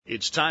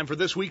It's time for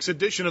this week's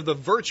edition of the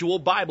Virtual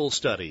Bible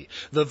Study.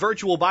 The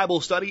Virtual Bible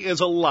Study is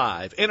a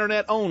live,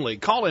 internet-only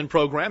call-in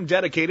program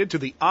dedicated to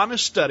the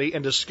honest study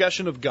and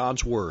discussion of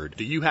God's Word.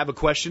 Do you have a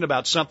question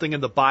about something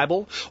in the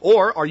Bible?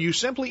 Or are you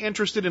simply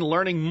interested in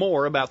learning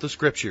more about the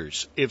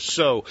Scriptures? If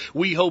so,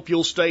 we hope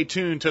you'll stay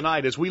tuned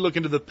tonight as we look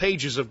into the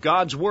pages of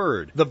God's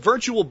Word. The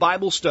Virtual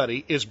Bible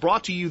Study is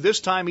brought to you this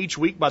time each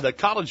week by the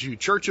College View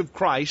Church of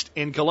Christ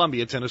in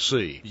Columbia,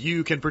 Tennessee.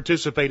 You can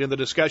participate in the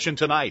discussion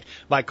tonight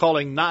by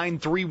calling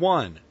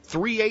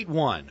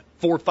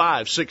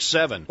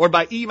 931-381-4567 or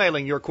by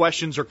emailing your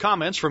questions or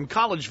comments from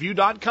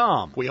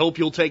collegeview.com. We hope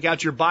you'll take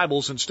out your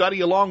Bibles and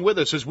study along with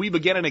us as we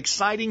begin an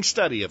exciting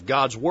study of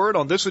God's Word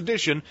on this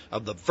edition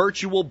of the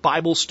Virtual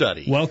Bible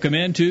Study. Welcome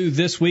into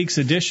this week's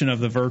edition of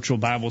the Virtual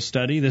Bible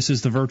Study. This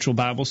is the Virtual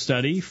Bible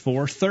Study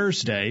for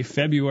Thursday,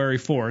 February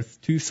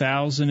 4th,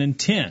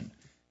 2010.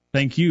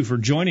 Thank you for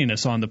joining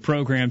us on the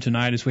program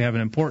tonight as we have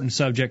an important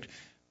subject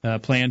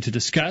plan to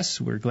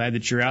discuss. We're glad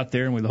that you're out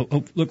there, and we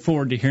look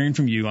forward to hearing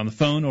from you on the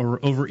phone or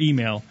over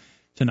email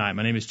tonight.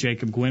 My name is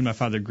Jacob Gwynn. My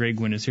father, Greg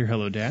Gwynn, is here.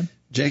 Hello, Dad.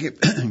 Jacob,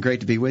 great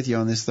to be with you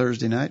on this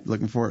Thursday night.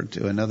 Looking forward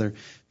to another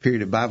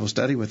period of Bible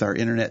study with our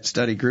Internet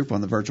study group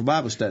on the Virtual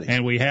Bible Study.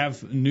 And we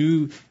have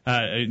new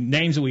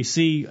names that we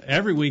see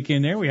every week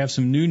in there. We have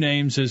some new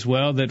names as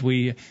well that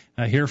we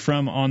hear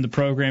from on the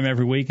program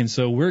every week. And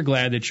so we're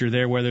glad that you're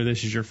there, whether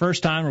this is your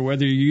first time or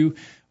whether you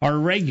are a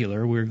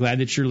regular. We're glad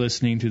that you're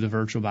listening to the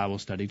Virtual Bible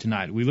Study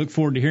tonight. We look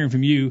forward to hearing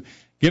from you.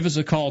 Give us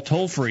a call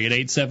toll-free at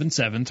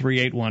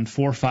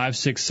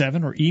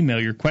 877-381-4567 or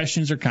email your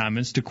questions or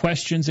comments to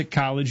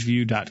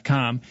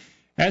questions@collegeview.com.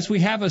 As we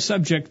have a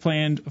subject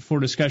planned for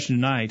discussion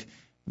tonight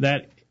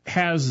that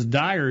has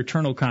dire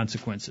eternal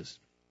consequences.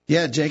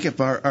 Yeah,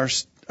 Jacob, our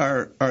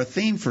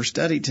theme for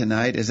study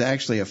tonight is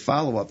actually a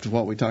follow-up to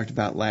what we talked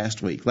about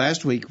last week.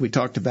 Last week we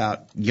talked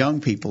about young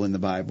people in the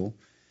Bible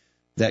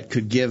that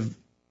could give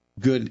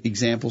good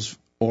examples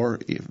or,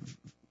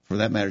 for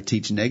that matter,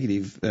 teach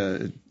negative,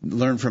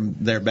 learn from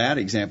their bad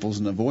examples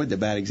and avoid the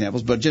bad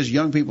examples. But just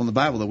young people in the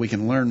Bible that we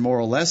can learn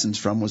moral lessons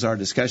from was our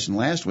discussion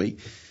last week.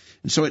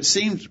 And so it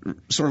seems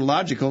sort of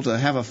logical to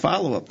have a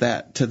follow-up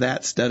to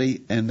that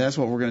study, and that's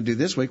what we're going to do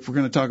this week. We're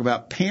going to talk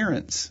about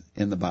parents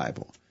in the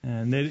Bible.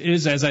 And it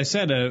is, as I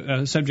said,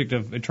 a subject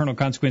of eternal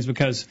consequence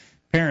because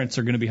parents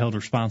are going to be held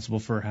responsible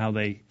for how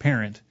they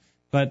parent.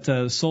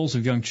 But souls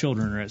of young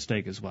children are at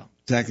stake as well.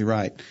 Exactly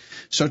right.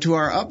 So to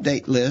our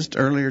update list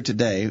earlier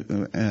today,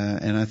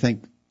 and I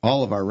think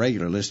all of our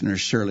regular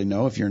listeners surely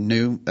know, if you're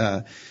new,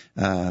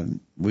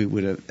 we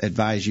would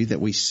advise you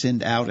that we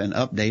send out an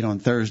update on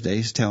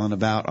Thursdays telling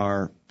about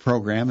our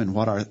program and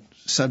what our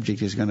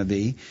subject is going to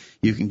be.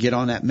 You can get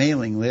on that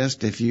mailing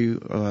list if you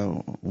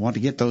want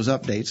to get those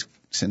updates.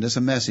 Send us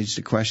a message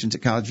to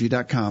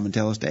questions@collegeview.com and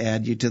tell us to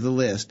add you to the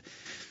list.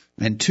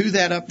 And to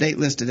that update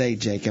list today,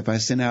 Jacob, I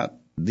sent out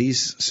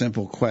these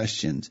simple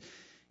questions.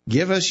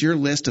 Give us your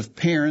list of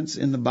parents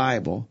in the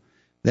Bible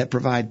that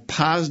provide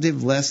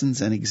positive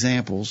lessons and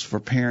examples for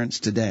parents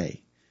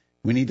today.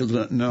 We need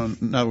to know,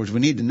 in other words, we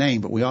need to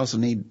name, but we also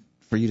need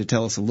for you to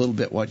tell us a little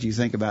bit what you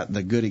think about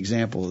the good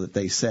example that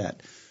they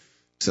set.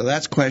 So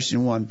that's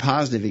question one,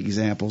 positive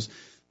examples.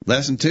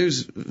 Lesson two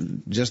is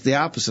just the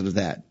opposite of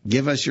that.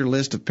 Give us your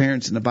list of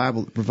parents in the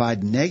Bible that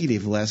provide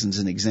negative lessons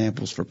and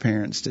examples for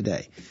parents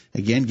today.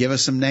 Again, give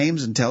us some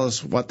names and tell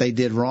us what they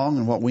did wrong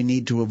and what we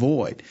need to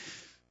avoid.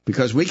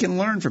 Because we can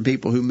learn from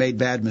people who made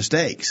bad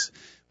mistakes.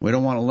 We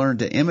don't want to learn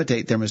to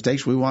imitate their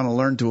mistakes. We want to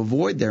learn to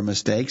avoid their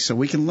mistakes. So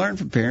we can learn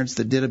from parents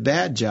that did a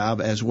bad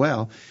job as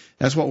well.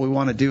 That's what we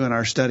want to do in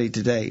our study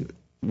today.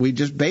 We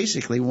just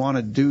basically want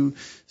to do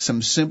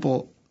some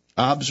simple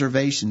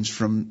observations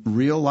from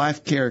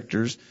real-life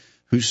characters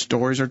whose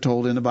stories are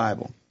told in the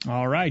Bible.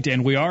 All right,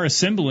 and we are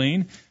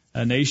assembling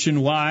a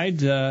nationwide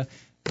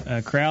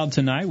crowd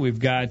tonight. We've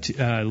got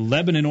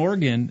Lebanon,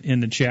 Oregon in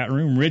the chat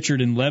room.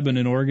 Richard in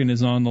Lebanon, Oregon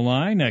is on the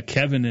line.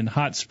 Kevin in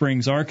Hot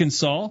Springs,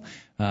 Arkansas.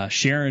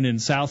 Sharon in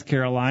South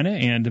Carolina.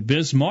 And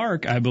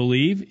Bismarck, I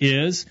believe,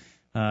 is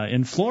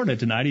in Florida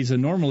tonight. He's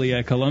normally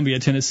a Columbia,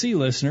 Tennessee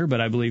listener, but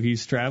I believe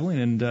he's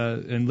traveling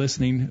and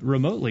listening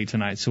remotely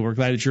tonight. So we're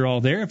glad that you're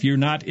all there. If you're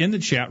not in the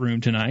chat room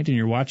tonight and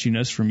you're watching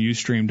us from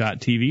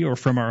Ustream.tv or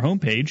from our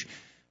homepage,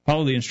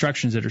 follow the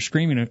instructions that are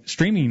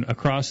streaming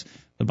across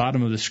the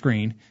bottom of the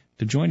screen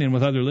to join in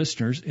with other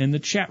listeners in the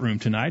chat room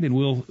tonight, and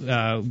we'll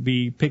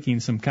be picking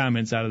some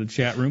comments out of the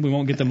chat room. We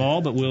won't get them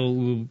all, but we'll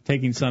be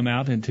taking some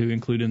out and to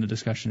include in the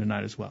discussion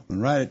tonight as well.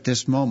 Right at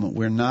this moment,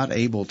 we're not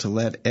able to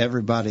let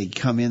everybody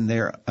come in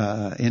there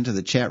into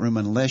the chat room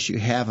unless you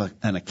have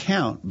an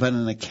account. But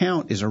an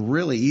account is a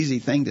really easy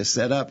thing to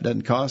set up. It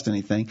doesn't cost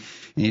anything,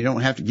 and you don't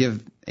have to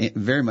give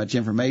very much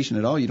information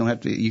at all. You don't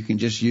have to. You can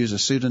just use a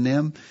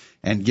pseudonym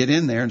and get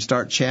in there and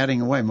start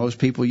chatting away. Most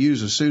people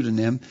use a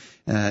pseudonym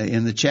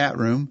in the chat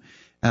room.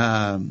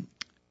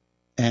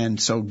 And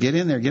so get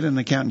in there, get an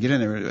account and get in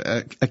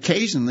there.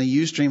 Occasionally,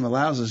 Ustream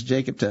allows us,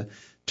 Jacob,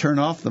 turn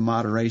off the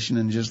moderation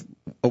and just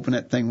open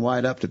that thing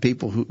wide up to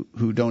people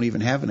who don't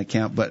even have an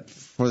account. But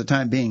for the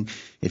time being,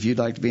 if you'd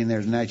like to be in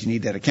there tonight, you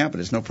need that account,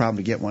 but it's no problem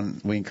to get one.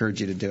 We encourage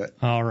you to do it.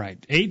 All right.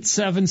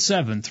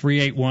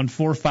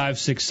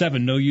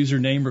 877-381-4567. No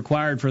username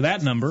required for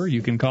that number.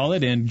 You can call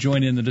it and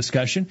join in the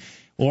discussion,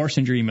 or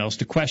send your emails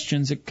to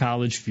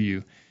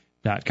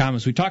questions@collegeview.com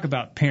as we talk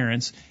about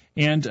parents.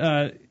 And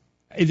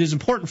it is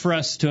important for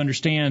us to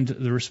understand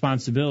the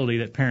responsibility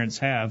that parents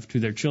have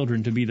to their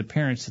children to be the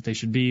parents that they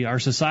should be. Our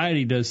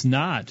society does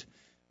not,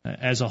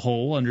 as a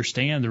whole,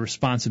 understand the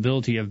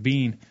responsibility of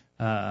being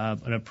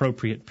an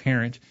appropriate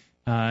parent.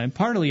 And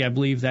partly, I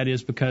believe that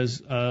is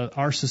because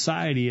our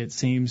society, it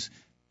seems,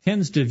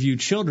 tends to view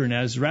children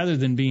as, rather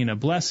than being a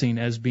blessing,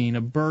 as being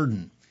a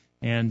burden,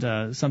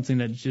 and something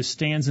that just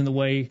stands in the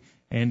way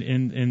and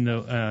in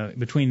the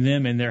between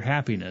them and their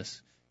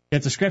happiness.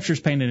 Yet the Scriptures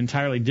paint an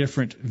entirely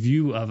different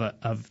view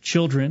of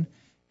children,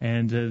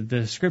 and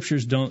the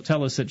Scriptures don't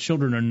tell us that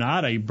children are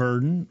not a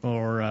burden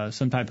or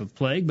some type of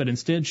plague, but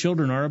instead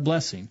children are a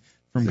blessing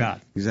from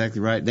God.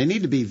 Exactly right. They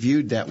need to be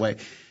viewed that way.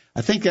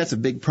 I think that's a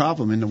big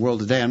problem in the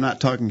world today. I'm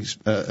not talking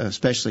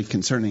especially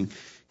concerning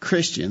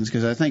Christians,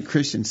 because I think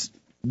Christians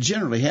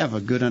generally have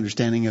a good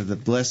understanding of the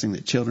blessing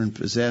that children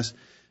possess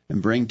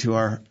and bring to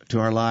our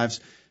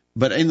lives.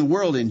 But in the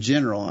world in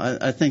general,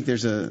 I think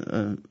there's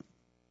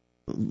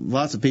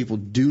lots of people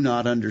do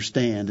not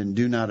understand and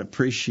do not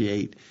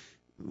appreciate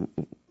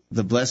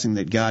the blessing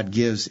that God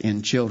gives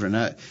in children.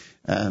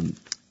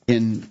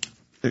 In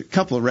a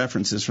couple of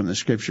references from the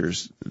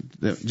Scriptures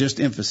that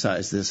just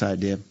emphasize this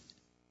idea.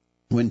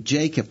 When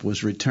Jacob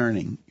was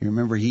returning, you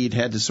remember he'd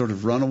had to sort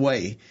of run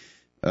away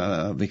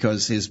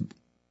because his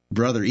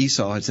brother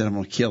Esau had said, "I'm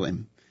going to kill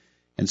him."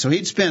 And so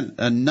he'd spent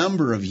a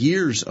number of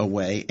years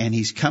away, and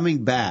he's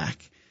coming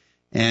back.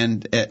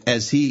 And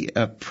as he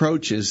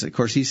approaches, of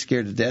course, he's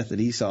scared to death that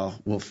Esau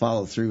will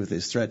follow through with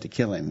his threat to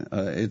kill him.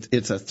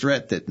 It's a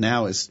threat that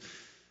now is,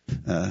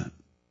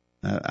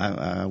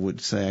 I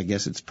would say, I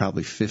guess it's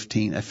probably a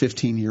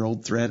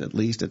 15-year-old threat at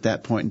least at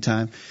that point in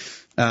time.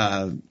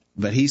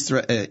 But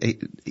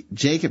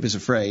Jacob is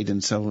afraid,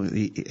 and so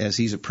as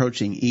he's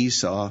approaching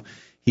Esau,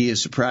 he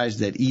is surprised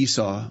that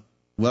Esau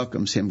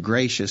welcomes him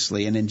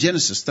graciously. And in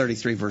Genesis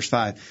 33, verse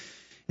 5,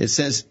 it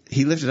says,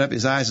 he lifted up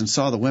his eyes and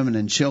saw the women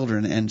and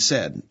children and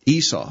said,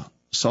 Esau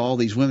saw all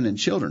these women and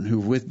children who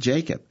were with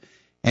Jacob.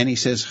 And he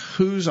says,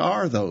 whose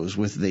are those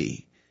with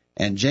thee?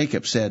 And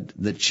Jacob said,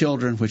 the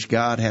children which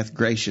God hath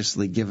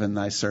graciously given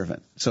thy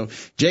servant. So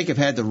Jacob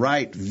had the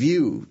right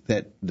view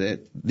that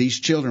these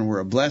children were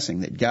a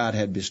blessing that God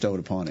had bestowed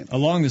upon him.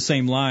 Along the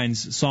same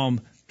lines,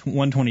 Psalm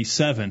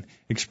 127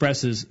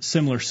 expresses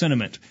similar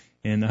sentiment.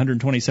 In the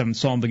 127th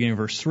Psalm, beginning of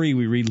verse 3,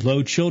 we read,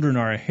 Lo, children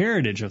are a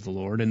heritage of the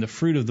Lord, and the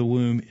fruit of the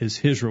womb is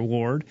his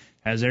reward.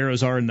 As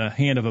arrows are in the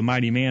hand of a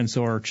mighty man,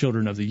 so are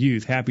children of the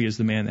youth. Happy is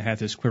the man that hath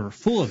his quiver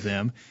full of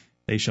them.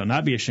 They shall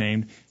not be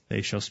ashamed.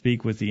 They shall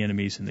speak with the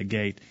enemies in the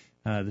gate.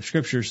 The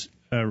Scriptures,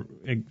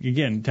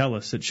 again, tell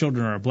us that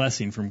children are a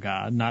blessing from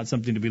God, not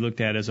something to be looked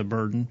at as a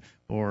burden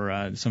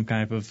or some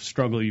kind of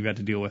struggle you've got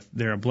to deal with.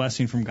 They're a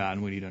blessing from God,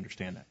 and we need to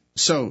understand that.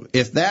 So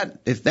if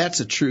that's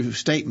a true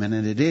statement,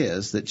 and it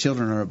is, that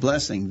children are a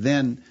blessing,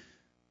 then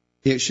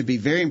it should be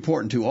very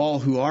important to all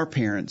who are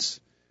parents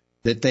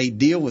that they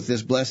deal with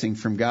this blessing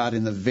from God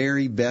in the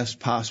very best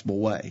possible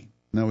way.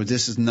 In other words,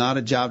 this is not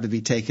a job to be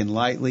taken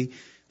lightly.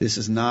 This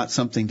is not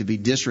something to be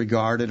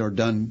disregarded or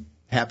done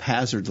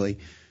haphazardly.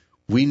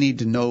 We need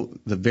to know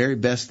the very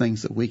best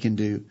things that we can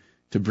do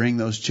to bring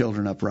those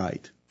children up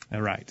right.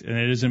 All right. And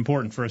it is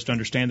important for us to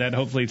understand that.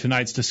 Hopefully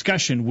tonight's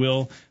discussion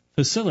will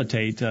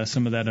facilitate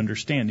some of that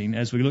understanding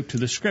as we look to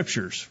the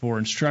Scriptures for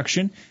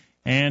instruction,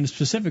 and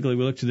specifically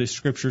we look to the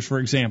Scriptures for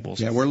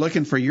examples. Yeah, we're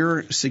looking for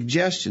your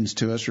suggestions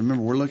to us.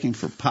 Remember, we're looking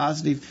for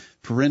positive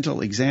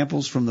parental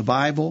examples from the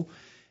Bible,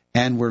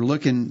 and we're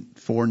looking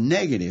for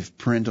negative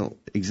parental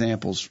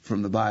examples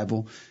from the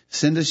Bible.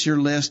 Send us your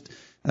list.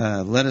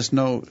 Let us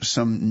know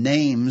some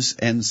names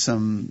and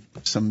some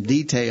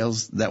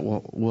details that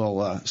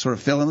will sort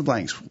of fill in the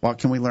blanks. What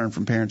can we learn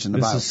from parents in the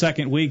Bible? This is the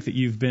second week that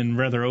you've been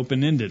rather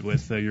open-ended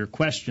with your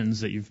questions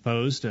that you've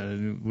posed.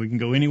 We can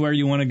go anywhere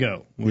you want to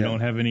go. We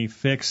don't have any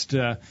fixed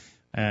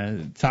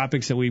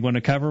topics that we want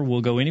to cover.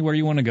 We'll go anywhere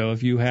you want to go.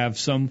 If you have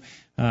some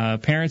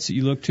parents that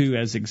you look to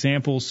as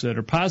examples that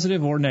are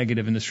positive or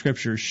negative in the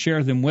Scriptures,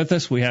 share them with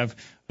us. We have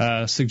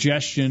a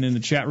suggestion in the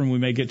chat room we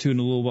may get to in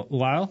a little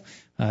while.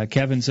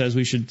 Kevin says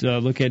we should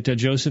look at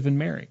Joseph and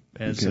Mary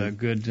as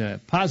good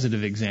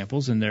positive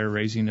examples in their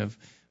raising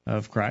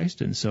of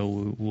Christ, and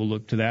so we'll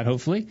look to that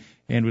hopefully,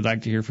 and we'd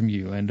like to hear from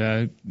you.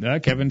 And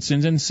Kevin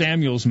sends in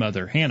Samuel's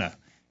mother, Hannah,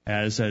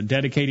 as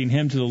dedicating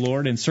him to the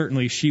Lord, and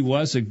certainly she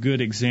was a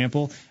good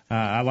example.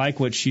 I like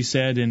what she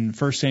said in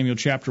 1 Samuel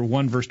chapter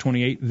 1, verse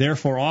 28,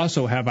 Therefore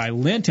also have I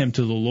lent him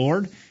to the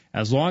Lord.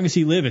 As long as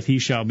he liveth, he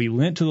shall be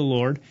lent to the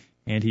Lord,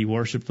 and he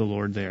worshiped the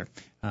Lord there.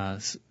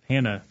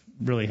 Hannah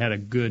really had a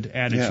good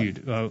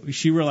attitude.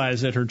 She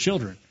realized that her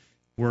children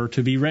were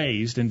to be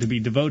raised and to be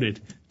devoted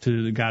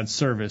to God's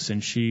service,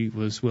 and she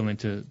was willing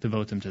to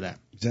devote them to that.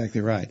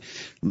 Exactly right.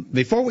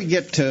 Before we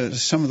get to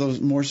some of those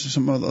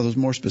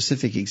more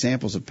specific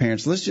examples of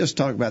parents, let's just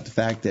talk about the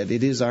fact that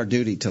it is our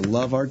duty to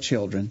love our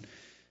children.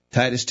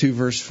 Titus 2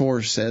 verse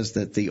 4 says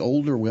that the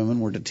older women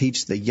were to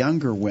teach the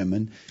younger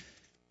women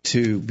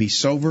to be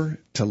sober,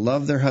 to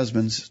love their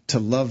husbands, to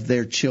love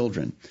their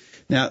children.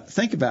 Now,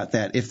 think about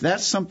that. If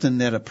that's something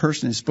that a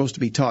person is supposed to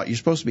be taught, you're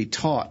supposed to be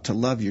taught to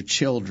love your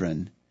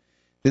children,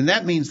 then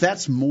that means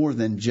that's more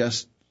than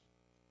just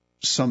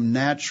some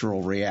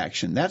natural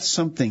reaction. That's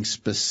something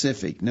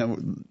specific. Now,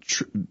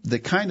 the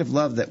kind of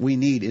love that we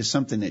need is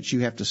something that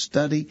you have to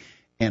study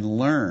and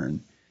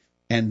learn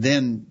and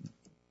then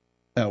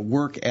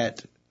work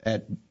at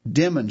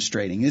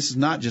demonstrating. This is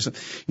not just,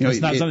 it's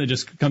not something that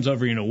just comes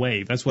over you in a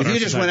wave. That's what if you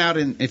just went out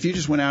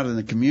in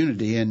the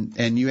community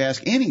and you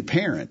ask any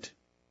parent,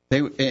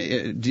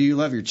 do you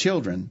love your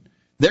children?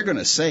 They're going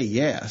to say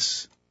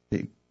yes,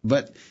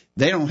 but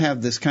they don't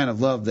have this kind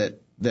of love that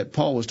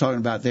Paul was talking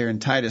about there in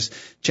Titus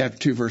chapter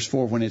 2 verse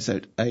 4, when it's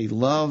a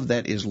love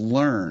that is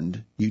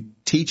learned. You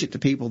teach it to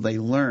people, they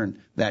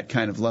learn that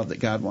kind of love that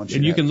God wants you to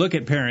have. And you can look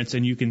at parents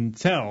and you can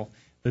tell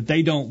that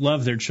they don't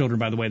love their children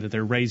by the way that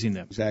they're raising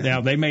them. Exactly.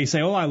 Now, they may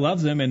say, oh, I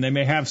love them, and they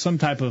may have some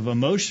type of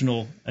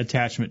emotional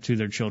attachment to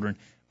their children,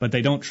 but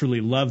they don't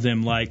truly love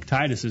them like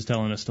Titus is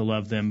telling us to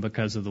love them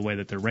because of the way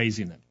that they're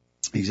raising them.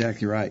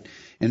 Exactly right.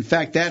 In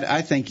fact, that,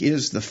 I think,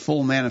 is the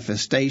full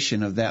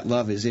manifestation of that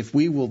love, is if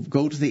we will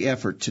go to the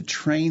effort to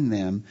train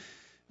them,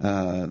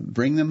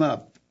 bring them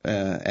up,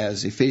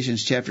 as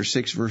Ephesians chapter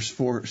 6 verse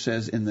 4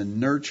 says, in the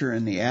nurture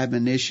and the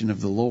admonition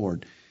of the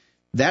Lord.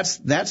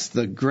 That's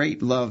the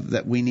great love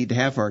that we need to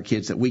have for our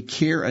kids, that we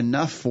care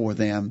enough for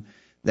them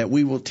that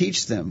we will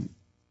teach them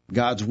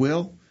God's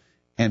will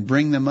and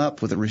bring them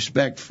up with a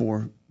respect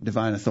for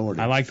divine authority.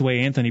 I like the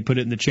way Anthony put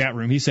it in the chat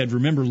room. He said,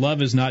 remember,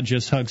 love is not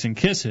just hugs and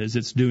kisses.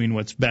 It's doing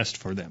what's best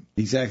for them.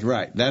 Exactly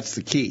right. That's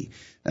the key.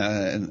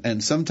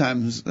 And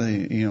sometimes,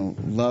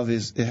 love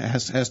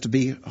has to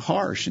be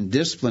harsh, and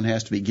discipline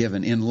has to be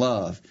given in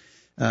love.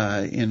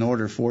 In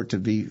order for it to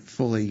be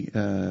fully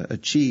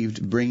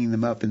achieved, bringing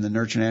them up in the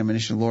nurture and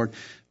admonition of the Lord.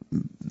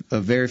 A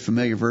very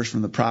familiar verse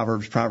from the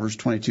Proverbs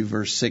 22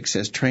 verse 6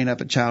 says, train up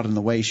a child in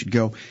the way he should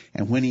go,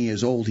 and when he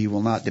is old he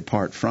will not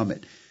depart from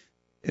it.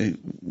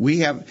 We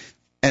have,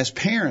 as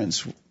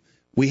parents,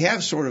 we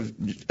have sort of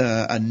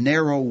a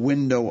narrow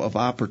window of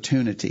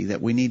opportunity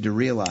that we need to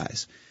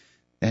realize.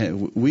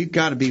 We've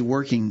got to be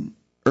working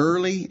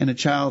early in a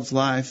child's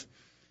life,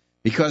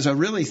 because I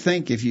really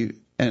think if you,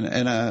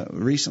 and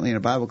recently in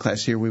a Bible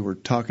class here we were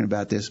talking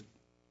about this,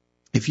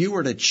 if you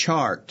were to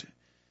chart,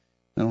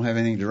 I don't have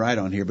anything to write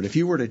on here, but if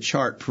you were to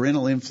chart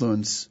parental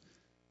influence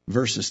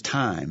versus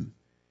time,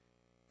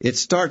 it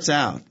starts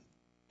out,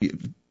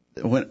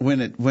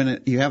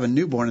 when you have a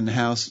newborn in the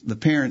house, the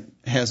parent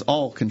has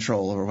all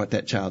control over what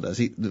that child does.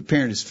 The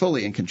parent is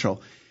fully in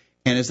control.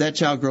 And as that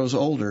child grows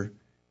older,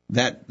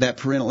 that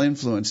parental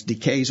influence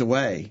decays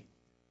away.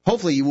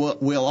 Hopefully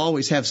we'll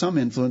always have some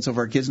influence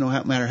over our kids,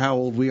 no matter how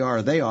old we are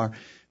or they are,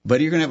 but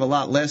you're going to have a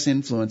lot less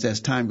influence as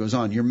time goes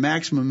on. Your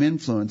maximum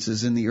influence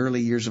is in the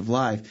early years of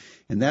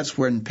life, and that's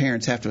when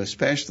parents have to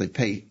especially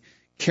pay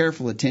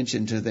careful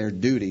attention to their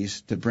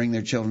duties to bring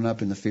their children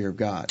up in the fear of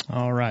God.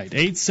 All right.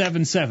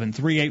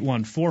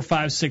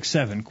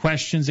 877-381-4567.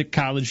 Questions at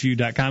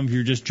collegeview.com. If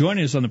you're just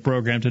joining us on the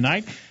program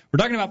tonight, we're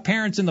talking about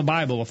parents in the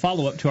Bible, a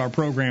follow-up to our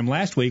program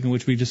last week in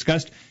which we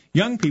discussed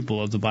young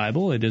people of the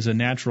Bible. It is a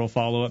natural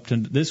follow-up to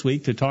this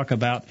week to talk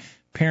about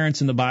parents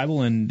in the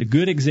Bible and the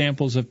good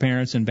examples of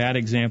parents and bad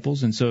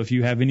examples. And so if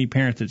you have any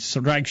parent that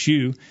strikes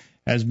you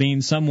as being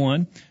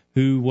someone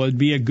who would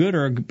be a good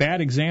or a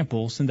bad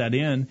example, send that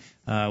in.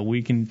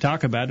 We can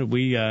talk about it.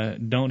 We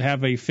don't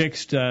have a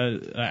fixed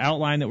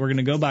outline that we're going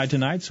to go by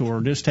tonight, so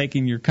we're just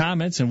taking your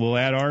comments, and we'll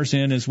add ours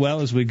in as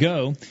well as we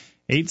go.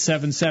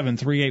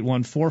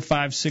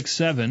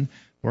 877-381-4567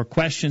 or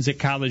questions at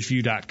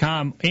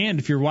collegeview.com. And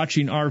if you're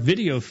watching our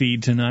video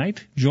feed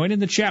tonight, join in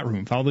the chat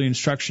room. Follow the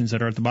instructions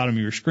that are at the bottom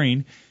of your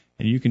screen,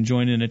 and you can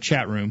join in a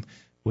chat room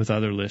with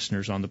other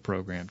listeners on the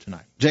program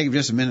tonight. Jacob,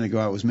 just a minute ago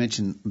I was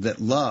mentioning that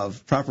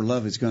proper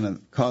love is going to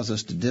cause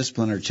us to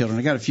discipline our children.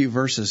 I got a few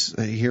verses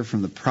here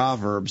from the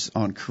Proverbs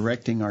on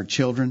correcting our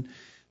children.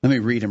 Let me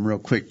read them real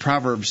quick.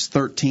 Proverbs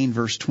 13,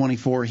 verse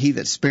 24, he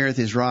that spareth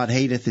his rod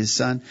hateth his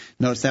son.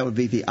 Notice that would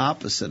be the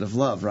opposite of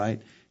love,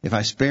 right? If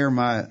I spare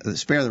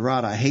the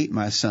rod, I hate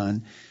my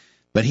son.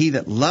 But he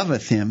that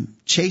loveth him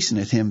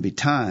chasteneth him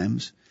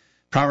betimes.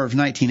 Proverbs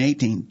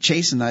 19:18,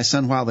 chasten thy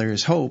son while there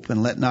is hope,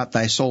 and let not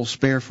thy soul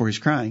spare for his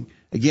crying.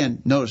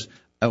 Again, notice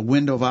a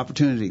window of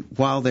opportunity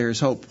while there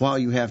is hope, while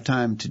you have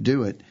time to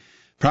do it.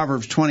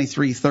 Proverbs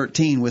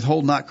 23:13,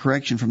 withhold not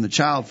correction from the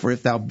child, for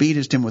if thou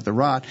beatest him with the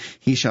rod,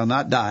 he shall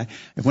not die.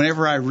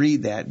 Whenever I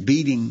read that,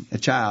 beating a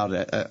child,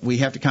 we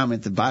have to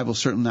comment the Bible's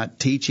certainly not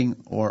teaching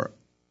or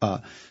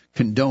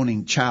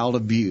condoning child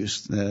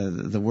abuse.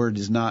 The word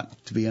is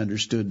not to be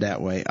understood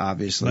that way,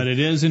 obviously. But it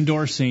is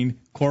endorsing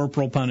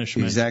corporal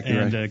punishment. Exactly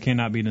and right.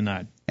 Cannot be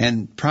denied.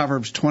 And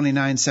Proverbs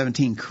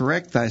 29:17,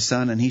 correct thy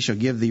son, and he shall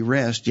give thee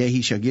rest. Yea,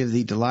 he shall give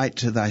thee delight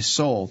to thy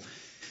soul.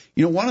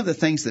 You know, one of the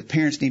things that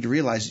parents need to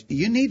realize,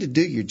 you need to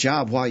do your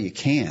job while you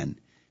can,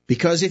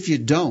 because if you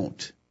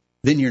don't,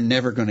 then you're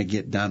never going to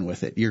get done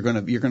with it. You're going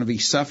to be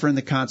suffering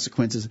the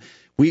consequences.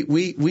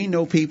 We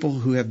know people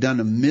who have done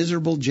a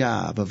miserable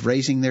job of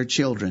raising their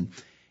children,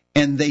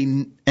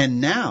 and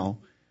now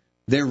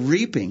they're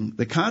reaping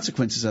the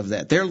consequences of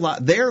that.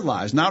 Their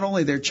lives, not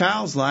only their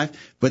child's life,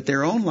 but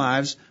their own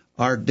lives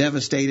are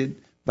devastated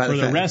by for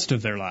the rest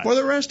of their life. For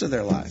the rest of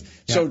their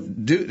life. Yeah. So,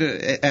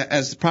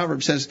 as the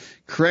proverb says,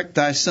 correct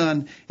thy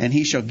son, and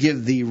he shall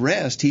give thee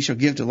rest. He shall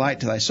give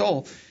delight to thy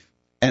soul.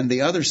 And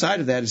the other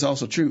side of that is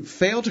also true.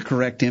 Fail to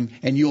correct him,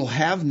 and you'll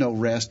have no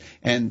rest,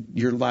 and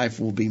your life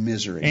will be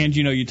misery. And,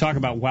 you talk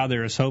about while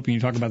there is hope, and you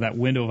talk about that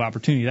window of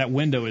opportunity. That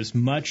window is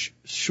much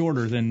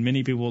shorter than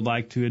many people would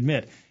like to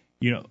admit.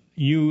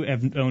 You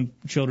have owned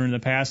children in the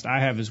past. I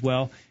have as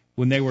well.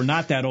 When they were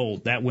not that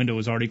old, that window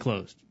was already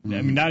closed. Mm-hmm.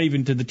 I mean, not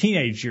even to the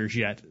teenage years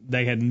yet.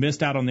 They had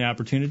missed out on the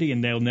opportunity,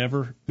 and they'll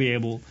never be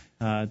able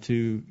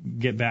to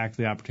get back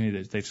the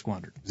opportunity that they've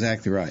squandered.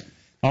 Exactly right.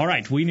 All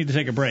right, we need to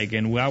take a break,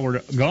 and while we're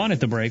gone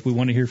at the break, we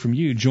want to hear from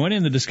you. Join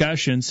in the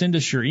discussion, send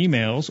us your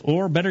emails,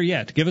 or better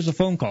yet, give us a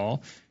phone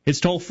call.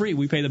 It's toll-free.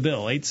 We pay the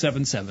bill,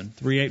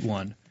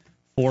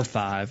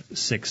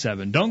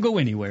 877-381-4567. Don't go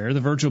anywhere. The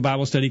Virtual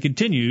Bible Study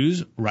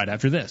continues right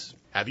after this.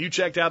 Have you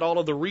checked out all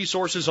of the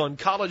resources on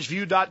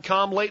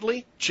collegeview.com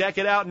lately? Check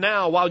it out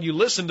now while you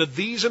listen to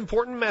these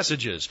important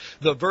messages.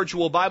 The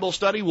Virtual Bible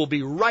Study will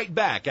be right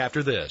back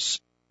after this.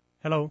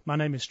 Hello, my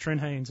name is Trent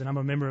Haynes, and I'm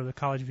a member of the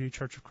College View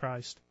Church of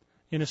Christ.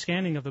 In a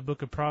scanning of the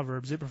book of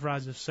Proverbs, it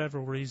provides us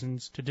several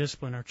reasons to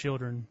discipline our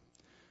children.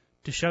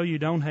 To show you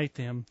don't hate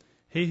them,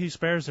 he who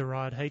spares the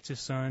rod hates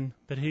his son,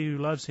 but he who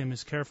loves him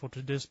is careful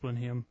to discipline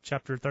him.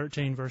 Chapter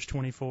 13, verse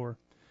 24.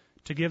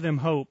 To give them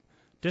hope,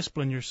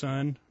 discipline your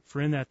son, for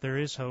in that there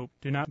is hope.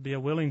 Do not be a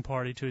willing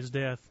party to his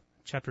death.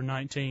 Chapter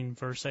 19,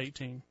 verse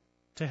 18.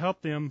 To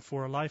help them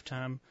for a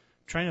lifetime,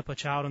 train up a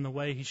child in the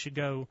way he should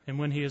go, and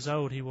when he is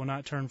old he will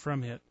not turn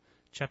from it.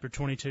 Chapter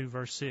 22,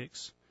 verse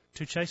 6.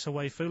 To chase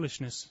away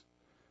foolishness.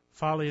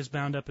 Folly is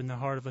bound up in the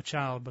heart of a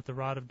child, but the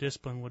rod of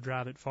discipline will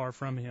drive it far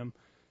from him.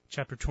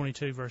 Chapter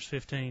 22, verse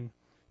 15.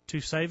 To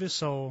save his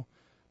soul,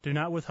 do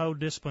not withhold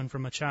discipline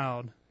from a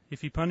child.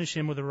 If you punish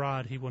him with a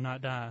rod, he will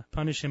not die.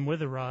 Punish him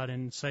with a rod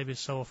and save his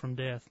soul from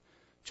death.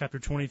 Chapter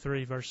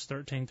 23, verses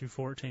 13 through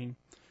 14.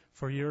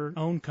 For your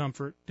own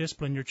comfort,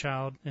 discipline your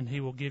child, and he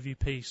will give you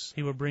peace.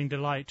 He will bring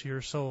delight to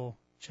your soul.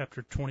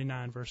 Chapter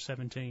 29, verse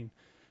 17.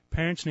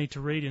 Parents need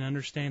to read and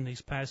understand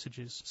these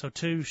passages. So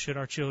too should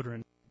our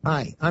children.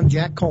 Hi, I'm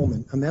Jack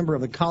Coleman, a member of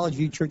the College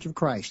View Church of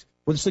Christ,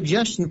 with a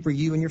suggestion for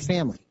you and your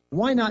family.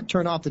 Why not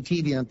turn off the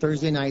TV on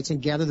Thursday nights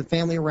and gather the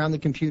family around the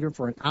computer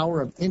for an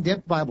hour of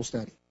in-depth Bible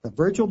study? The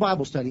virtual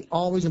Bible study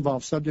always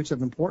involves subjects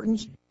of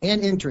importance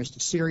and interest to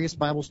serious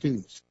Bible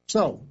students.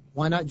 So,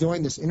 why not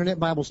join this Internet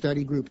Bible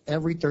study group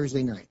every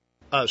Thursday night?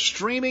 A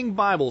streaming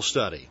Bible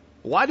study.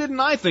 Why didn't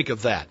I think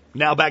of that?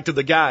 Now back to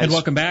the guys. And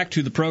welcome back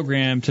to the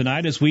program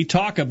tonight as we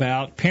talk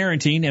about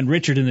parenting. And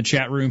Richard in the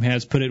chat room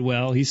has put it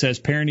well. He says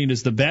parenting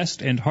is the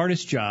best and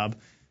hardest job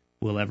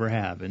we'll ever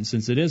have. And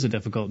since it is a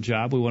difficult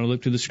job, we want to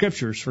look to the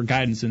Scriptures for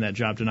guidance in that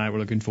job tonight. We're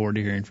looking forward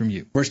to hearing from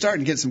you. We're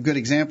starting to get some good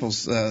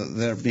examples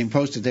that are being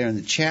posted there in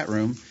the chat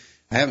room.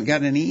 I haven't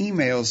gotten any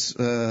emails,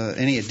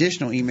 any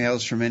additional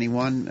emails from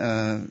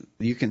anyone.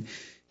 You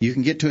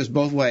can get to us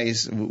both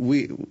ways.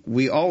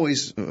 We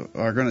always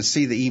are going to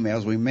see the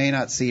emails. We may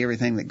not see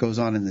everything that goes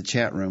on in the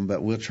chat room,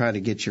 but we'll try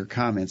to get your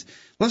comments.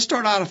 Let's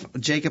start off,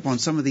 Jacob, on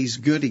some of these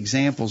good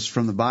examples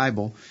from the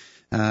Bible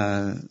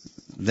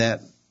that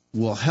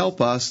will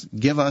help us,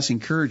 give us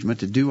encouragement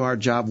to do our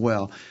job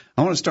well.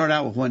 I want to start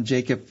out with one,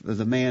 Jacob,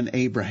 the man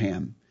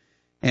Abraham.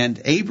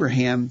 And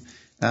Abraham,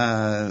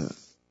 a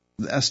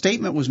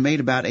statement was made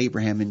about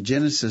Abraham in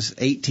Genesis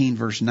 18,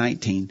 verse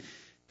 19,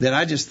 that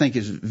I just think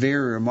is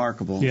very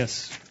remarkable.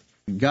 Yes.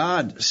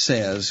 God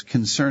says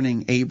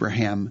concerning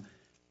Abraham,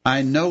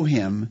 I know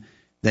him,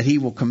 that he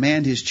will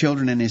command his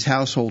children and his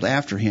household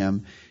after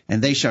him,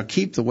 and they shall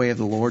keep the way of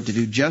the Lord to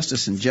do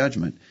justice and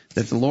judgment,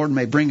 that the Lord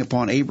may bring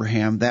upon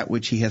Abraham that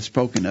which he hath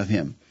spoken of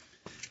him.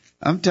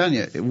 I'm telling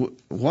you,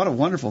 what a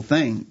wonderful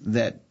thing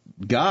that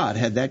God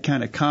had that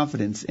kind of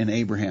confidence in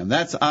Abraham.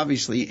 That's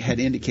obviously had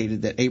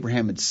indicated that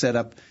Abraham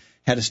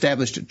had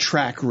established a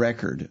track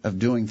record of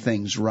doing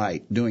things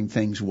right, doing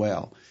things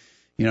well.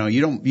 You know,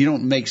 you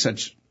don't make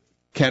such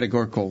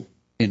categorical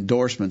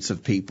endorsements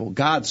of people.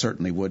 God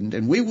certainly wouldn't,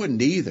 and we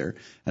wouldn't either,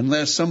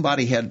 unless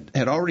somebody had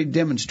already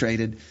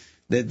demonstrated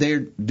that they're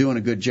doing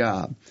a good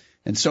job.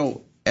 And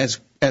so, as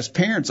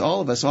parents,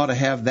 all of us ought to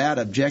have that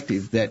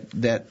objective,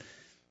 that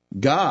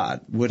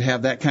God would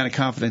have that kind of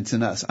confidence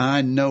in us.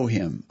 I know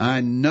him.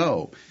 I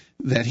know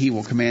that he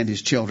will command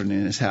his children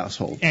in his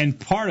household. And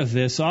part of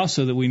this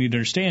also that we need to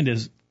understand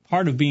is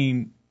part of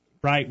being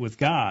right with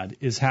God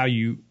is how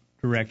you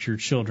direct your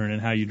children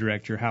and how you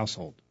direct your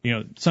household. You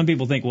know, some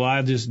people think, well,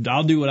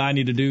 I'll do what I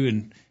need to do,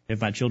 and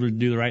if my children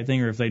do the right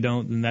thing, or if they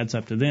don't, then that's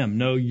up to them.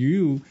 No,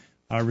 you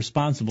are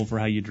responsible for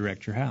how you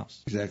direct your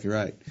house. Exactly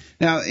right.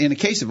 Now, in the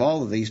case of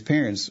all of these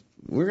parents,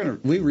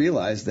 we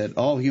realize that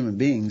all human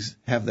beings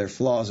have their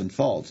flaws and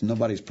faults.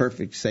 Nobody's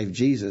perfect save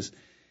Jesus.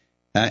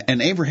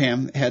 And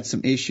Abraham had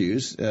some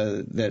issues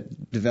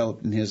that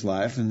developed in his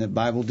life, and the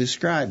Bible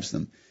describes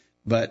them.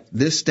 But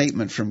this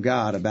statement from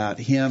God about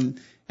him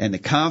and the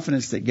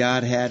confidence that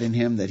God had in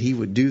him that he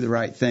would do the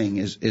right thing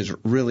is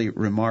really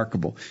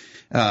remarkable.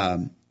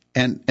 And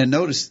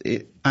notice,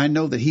 I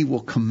know that he will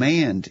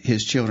command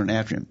his children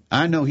after him.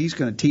 I know he's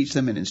going to teach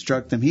them and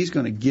instruct them. He's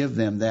going to give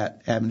them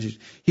that admonition.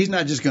 He's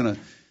not just going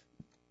to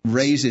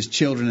raise his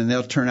children and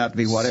they'll turn out to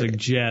be whatever.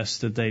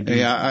 Suggest that they do.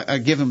 Yeah, I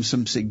give them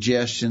some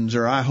suggestions,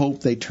 or I hope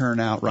they turn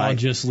out right. I'll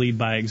just lead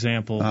by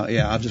example.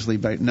 I'll just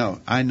lead by.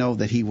 No, I know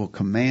that he will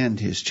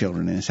command his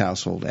children and his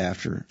household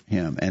after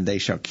him, and they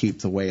shall keep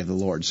the way of the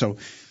Lord. So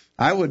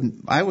I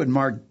would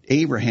mark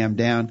Abraham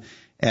down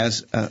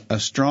as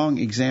a strong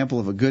example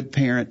of a good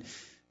parent.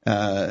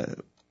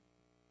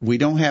 We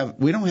don't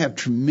have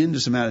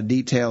tremendous amount of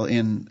detail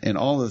in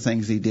all the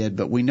things he did,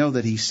 but we know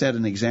that he set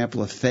an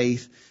example of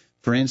faith.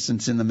 For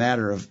instance, in the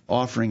matter of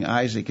offering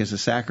Isaac as a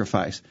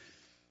sacrifice.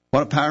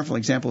 What a powerful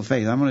example of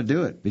faith. I'm going to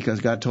do it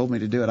because God told me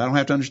to do it. I don't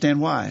have to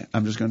understand why.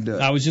 I'm just going to do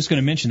it. I was just going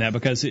to mention that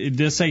because it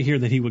does say here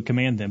that he would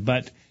command them.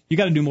 But you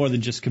got to do more than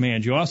just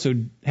command. You also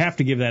have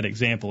to give that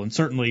example. And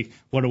certainly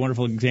what a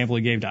wonderful example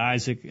he gave to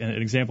Isaac,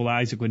 an example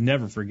Isaac would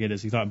never forget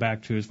as he thought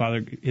back to his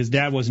father. His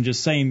dad wasn't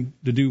just saying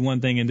to do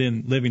one thing and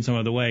then living some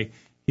other way.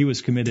 He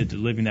was committed to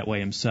living that way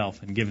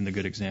himself and giving the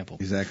good example.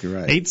 Exactly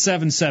right.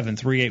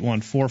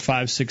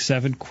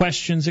 877-381-4567.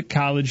 Questions at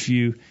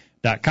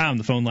collegeview.com.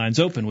 The phone line's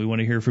open. We want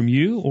to hear from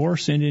you, or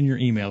send in your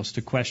emails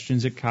to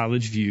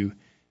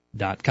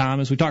questions@collegeview.com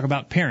as we talk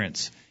about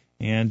parents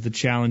and the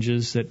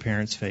challenges that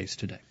parents face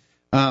today.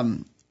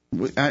 I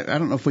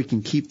don't know if we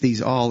can keep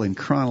these all in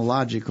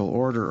chronological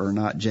order or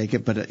not,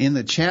 Jacob, but in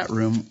the chat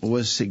room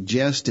was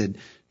suggested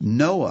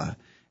Noah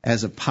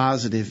as a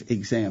positive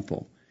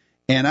example.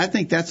 And I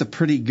think that's a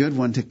pretty good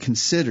one to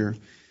consider.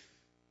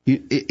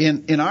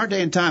 In our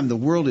day and time, the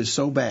world is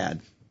so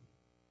bad.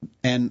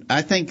 And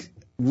I think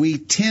we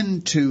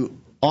tend to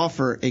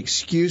offer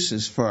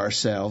excuses for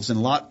ourselves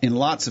in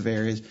lots of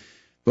areas.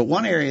 But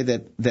one area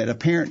that a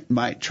parent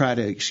might try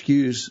to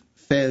excuse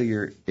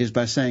failure is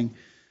by saying,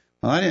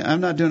 well,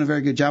 I'm not doing a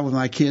very good job with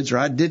my kids, or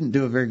I didn't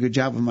do a very good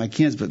job with my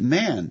kids. But,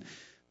 man,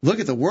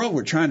 look at the world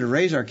we're trying to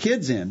raise our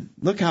kids in.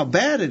 Look how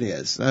bad it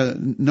is.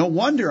 No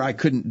wonder I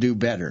couldn't do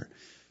better.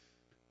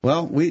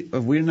 Well,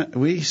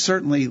 we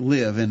certainly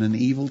live in an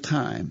evil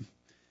time,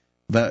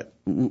 but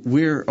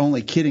we're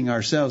only kidding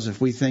ourselves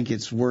if we think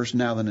it's worse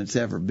now than it's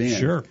ever been.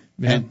 Sure.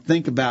 Yeah. And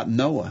think about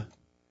Noah.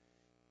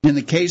 In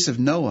the case of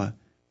Noah,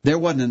 there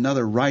wasn't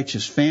another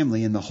righteous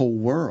family in the whole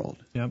world.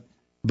 Yep.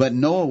 But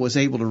Noah was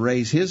able to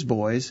raise his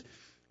boys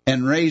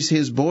and raise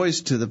his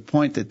boys to the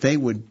point that they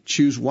would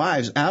choose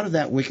wives out of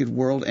that wicked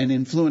world and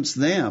influence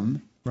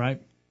them.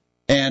 Right.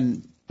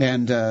 And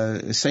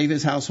save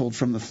his household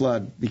from the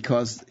flood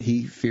because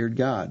he feared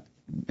God.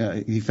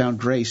 He found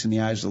grace in the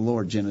eyes of the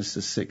Lord,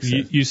 Genesis 6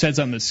 says. You said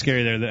something that's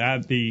scary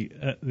there,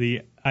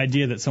 the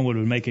idea that someone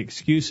would make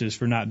excuses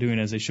for not doing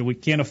as they should. We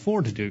can't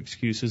afford to do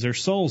excuses.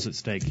 There's souls at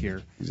stake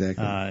here.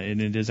 Exactly. And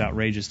it is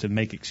outrageous to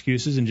make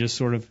excuses and just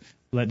sort of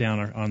let down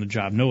on the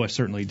job. Noah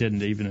certainly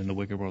didn't, even in the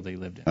wicked world they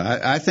lived in.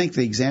 I think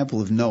the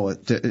example of Noah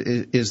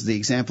is the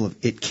example of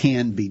it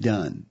can be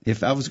done.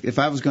 If I was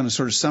going to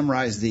sort of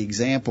summarize the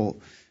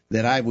example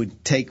that I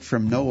would take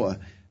from Noah,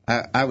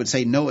 I would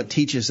say Noah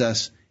teaches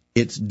us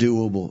it's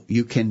doable.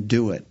 You can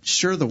do it.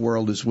 Sure, the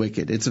world is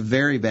wicked. It's a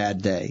very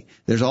bad day.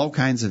 There's all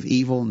kinds of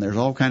evil and there's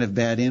all kinds of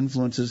bad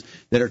influences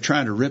that are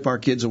trying to rip our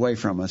kids away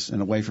from us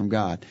and away from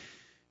God.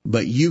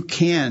 But you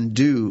can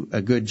do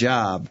a good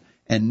job,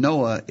 and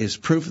Noah is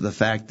proof of the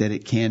fact that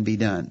it can be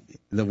done.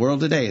 The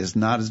world today is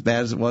not as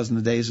bad as it was in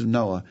the days of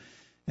Noah,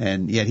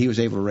 and yet he was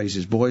able to raise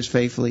his boys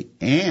faithfully.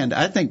 And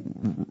I think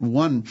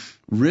one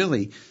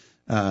really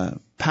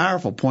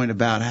powerful point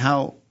about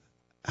how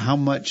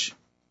much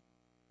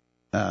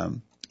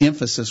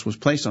emphasis was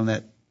placed on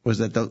that was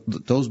that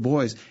those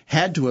boys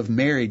had to have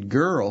married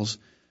girls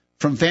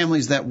from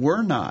families that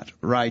were not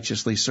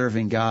righteously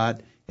serving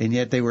God, and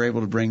yet they were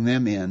able to bring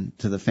them in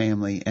to the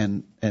family,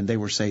 and they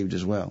were saved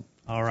as well.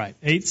 All right,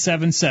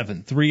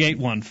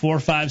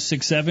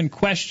 877-381-4567,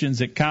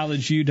 questions at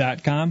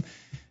collegeview.com.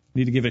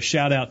 Need to give a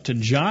shout-out to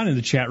John in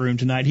the chat room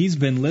tonight. He's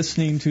been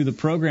listening to the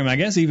program, I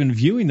guess even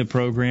viewing the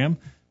program,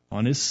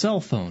 on his cell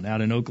phone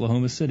out in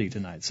Oklahoma City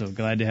tonight. So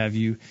glad to have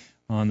you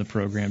on the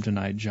program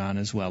tonight, John,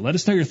 as well. Let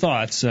us know your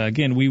thoughts.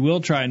 Again, we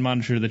will try and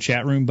monitor the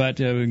chat room, but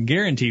a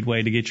guaranteed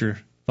way to get your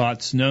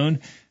thoughts known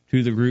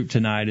to the group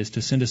tonight is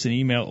to send us an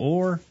email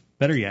or,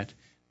 better yet,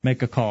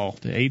 make a call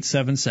to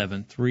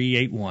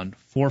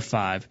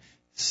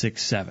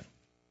 877-381-4567.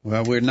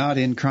 Well, we're not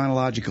in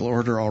chronological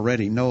order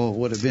already. Noah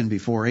would have been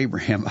before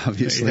Abraham,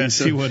 obviously. Yes,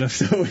 he would have.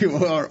 So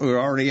we're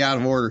already out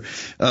of order.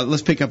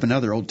 Let's pick up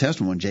another Old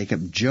Testament one,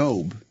 Jacob.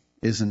 Job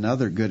is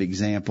another good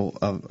example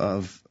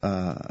of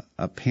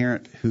a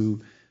parent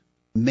who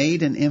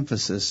made an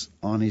emphasis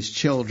on his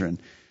children.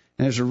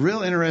 And there's a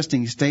real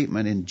interesting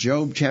statement in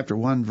Job chapter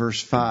 1,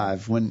 verse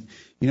 5, when,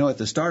 at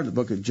the start of the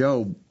book of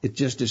Job, it's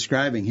just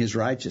describing his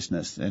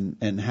righteousness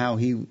and how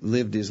he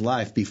lived his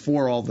life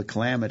before all the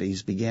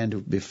calamities began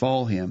to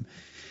befall him.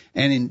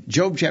 And in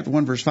Job chapter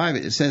 1, verse 5,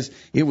 it says,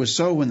 it was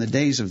so when the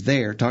days of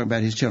talking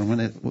about his children,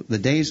 when the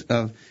days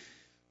of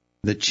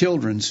the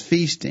children's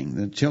feasting,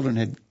 the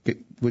children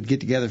would get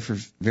together for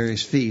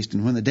various feasts,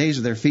 and when the days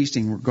of their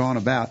feasting were gone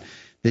about,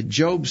 that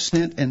Job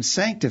sent and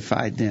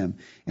sanctified them,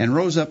 and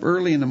rose up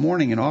early in the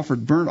morning and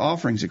offered burnt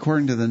offerings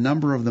according to the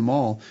number of them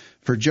all.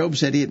 For Job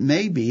said, it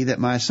may be that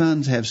my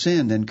sons have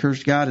sinned and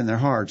cursed God in their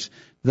hearts.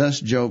 Thus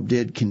Job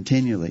did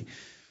continually.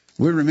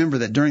 We remember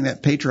that during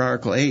that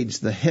patriarchal age,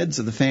 the heads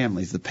of the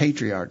families, the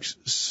patriarchs,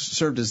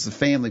 served as the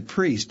family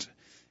priest.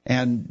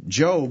 And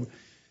Job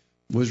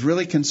was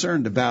really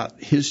concerned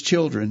about his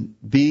children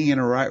being in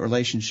a right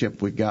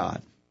relationship with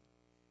God.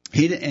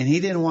 He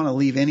didn't want to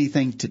leave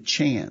anything to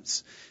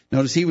chance.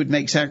 Notice he would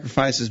make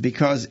sacrifices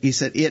because he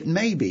said it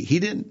may be. He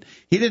didn't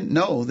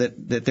know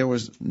that there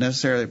was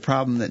necessarily a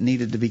problem that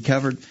needed to be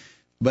covered,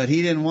 but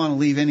he didn't want to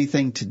leave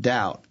anything to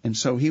doubt. And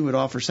so he would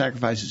offer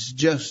sacrifices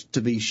just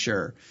to be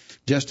sure,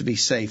 just to be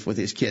safe with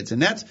his kids.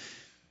 And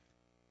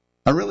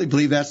I really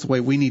believe that's the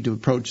way we need to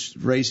approach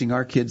raising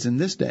our kids in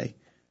this day.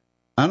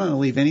 I'm not going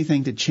to leave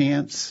anything to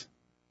chance.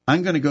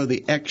 I'm going to go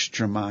the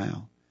extra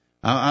mile.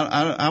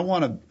 I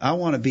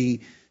want to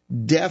be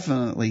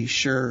definitely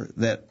sure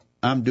that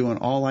I'm doing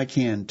all I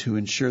can to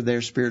ensure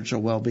their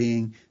spiritual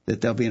well-being,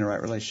 that they'll be in a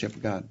right relationship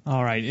with God.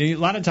 All right. A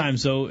lot of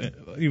times, though,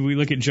 we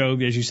look at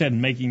Job, as you said,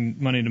 making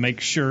money to make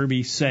sure,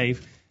 be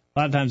safe. A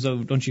lot of times,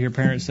 though, don't you hear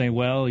parents say,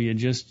 well, you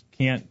just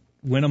can't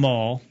win them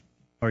all,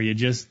 or you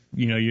just,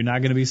 you're not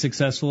going to be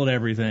successful at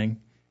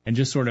everything, and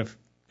just sort of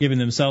giving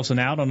themselves an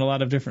out on a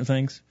lot of different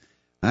things?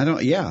 I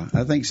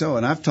think so.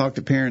 And I've talked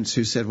to parents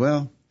who said,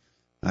 well,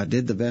 I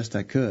did the best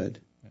I could.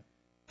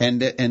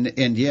 And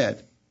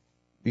yet,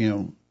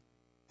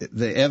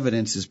 the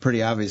evidence is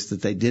pretty obvious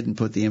that they didn't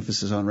put the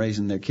emphasis on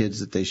raising their kids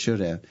that they should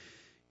have.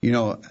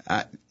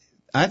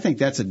 I think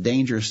that's a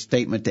dangerous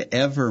statement to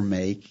ever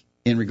make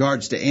in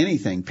regards to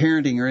anything,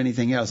 parenting or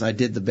anything else. I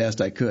did the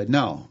best I could.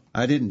 No,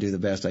 I didn't do the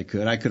best I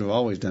could. I could have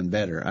always done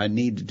better. I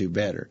need to do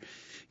better.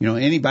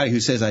 Anybody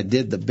who says I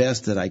did the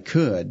best that I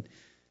could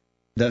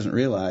doesn't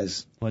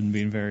realize wasn't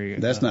being very.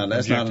 That's not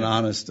an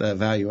honest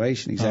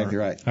evaluation. Exactly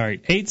right. All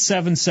right,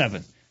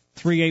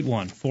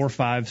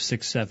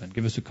 877-381-4567.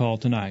 Give us a call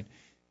tonight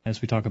as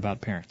we talk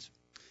about parents.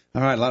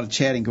 All right, a lot of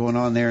chatting going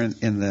on there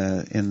in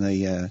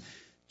the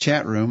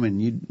chat room, and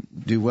you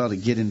do well to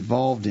get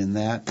involved in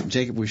that.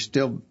 Jacob, we're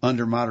still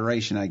under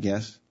moderation, I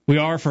guess. We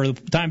are for the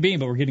time being,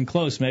 but we're getting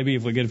close. Maybe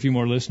if we get a few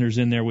more listeners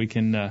in there, we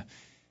can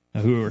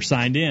who are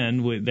signed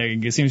in.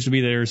 It seems to be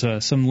there's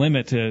some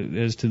limit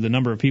as to the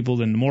number of people.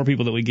 And the more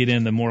people that we get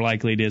in, the more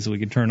likely it is that we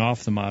can turn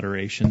off the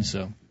moderation.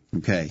 So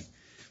okay.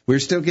 We're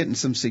still getting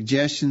some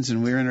suggestions,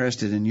 and we're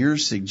interested in your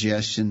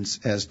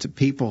suggestions as to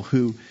people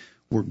who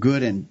were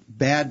good and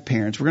bad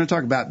parents. We're going to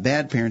talk about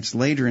bad parents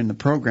later in the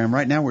program.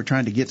 Right now we're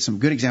trying to get some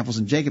good examples.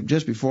 And Jacob,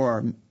 just before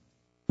our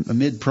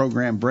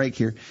mid-program break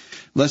here,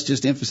 let's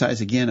just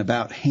emphasize again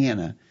about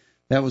Hannah.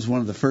 That was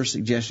one of the first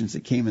suggestions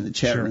that came in the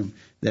chat room,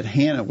 that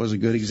Hannah was a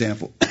good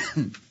example.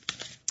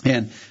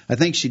 And I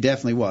think she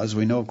definitely was.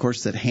 We know, of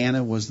course, that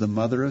Hannah was the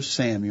mother of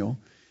Samuel,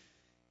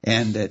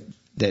 and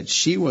that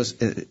she was,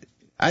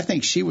 I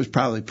think she was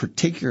probably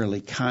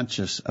particularly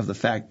conscious of the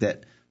fact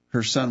that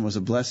her son was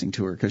a blessing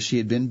to her because she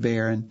had been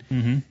barren,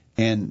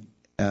 and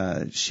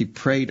she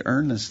prayed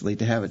earnestly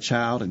to have a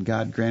child, and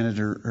God granted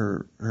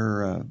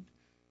her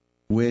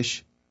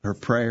wish, her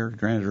prayer,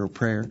 granted her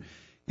prayer,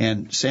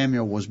 and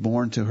Samuel was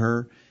born to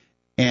her,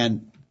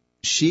 and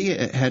she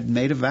had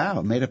made a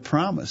vow, made a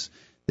promise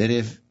that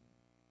if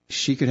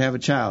she could have a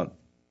child,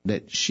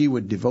 that she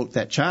would devote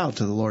that child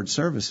to the Lord's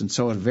service. And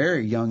so at a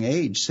very young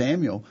age,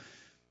 Samuel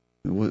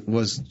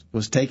was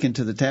taken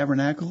to the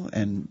tabernacle,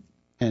 and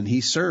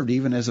he served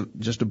even as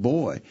just a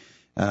boy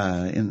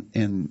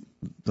in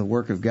the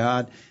work of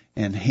God.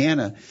 And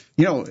Hannah,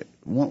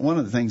 one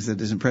of the things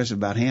that is impressive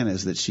about Hannah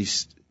is that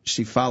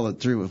she followed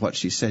through with what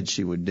she said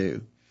she would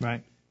do.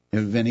 Right. It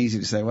would have been easy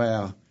to say,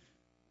 well,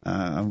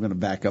 I'm going to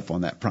back up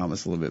on that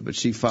promise a little bit, but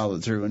she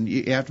followed through. And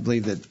you have to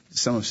believe that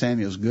some of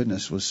Samuel's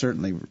goodness was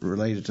certainly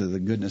related to the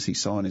goodness he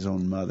saw in his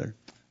own mother.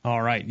 All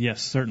right.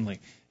 Yes, certainly.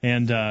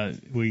 And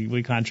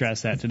we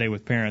contrast that today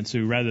with parents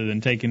who, rather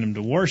than taking them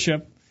to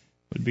worship,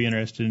 would be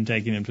interested in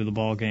taking him to the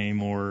ball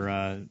game or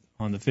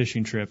on the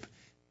fishing trip,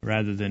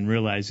 rather than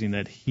realizing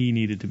that he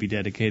needed to be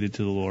dedicated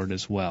to the Lord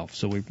as well.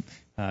 So we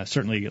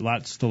certainly get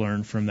lots to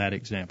learn from that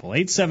example.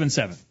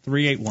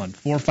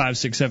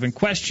 877-381-4567.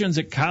 Questions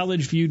at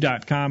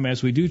collegeview.com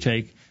as we do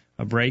take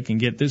a break and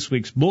get this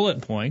week's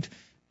bullet point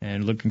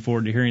And looking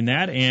forward to hearing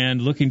that,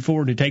 and looking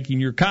forward to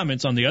taking your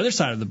comments on the other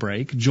side of the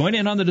break. Join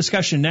in on the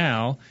discussion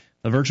now.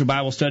 The virtual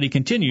Bible study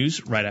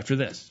continues right after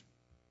this.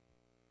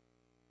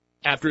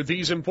 After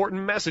these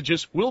important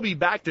messages, we'll be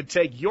back to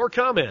take your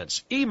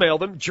comments. Email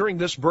them during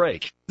this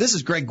break. This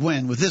is Greg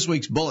Gwynn with this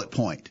week's Bullet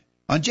Point.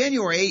 On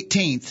January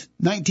 18th,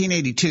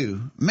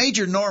 1982,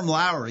 Major Norm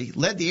Lowry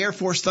led the Air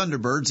Force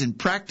Thunderbirds in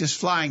practice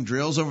flying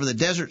drills over the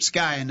desert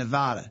sky in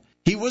Nevada.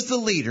 He was the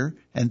leader,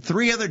 and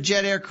 3 other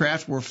jet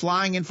aircraft were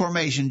flying in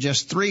formation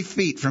just 3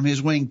 feet from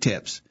his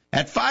wingtips.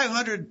 At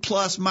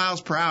 500-plus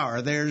miles per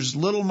hour, there's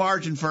little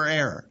margin for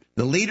error.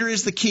 The leader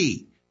is the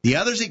key. The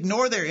others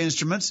ignore their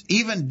instruments,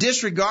 even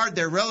disregard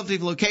their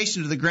relative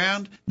location to the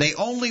ground. They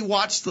only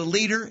watch the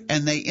leader,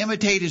 and they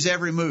imitate his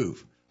every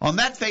move. On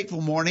that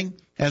fateful morning,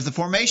 as the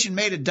formation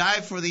made a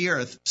dive for the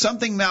earth,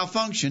 something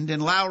malfunctioned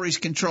in Lowry's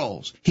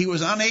controls. He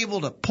was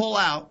unable to pull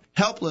out.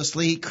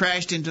 Helplessly, he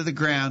crashed into the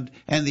ground,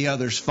 and the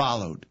others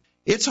followed.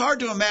 It's hard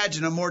to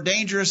imagine a more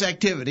dangerous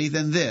activity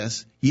than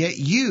this, yet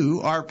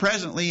you are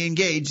presently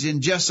engaged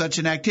in just such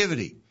an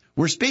activity.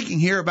 We're speaking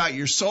here about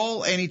your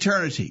soul and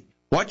eternity.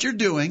 What you're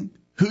doing,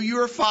 who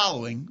you are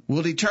following,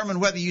 will determine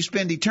whether you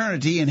spend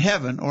eternity in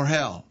heaven or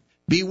hell.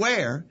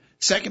 Beware.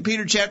 2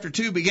 Peter chapter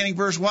 2, beginning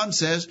verse 1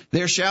 says,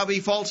 "There shall be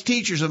false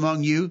teachers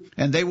among you,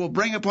 and they will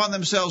bring upon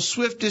themselves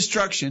swift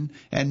destruction,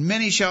 and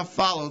many shall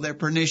follow their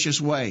pernicious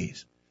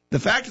ways." The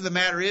fact of the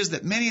matter is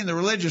that many in the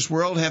religious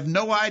world have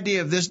no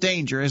idea of this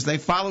danger as they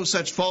follow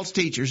such false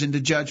teachers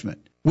into judgment.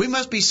 We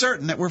must be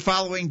certain that we're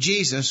following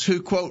Jesus,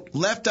 who, quote,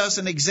 "left us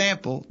an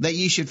example that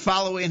ye should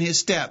follow in his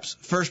steps,"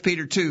 1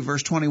 Peter 2,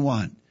 verse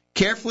 21.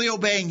 Carefully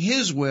obeying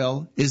his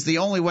will is the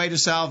only way to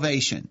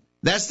salvation.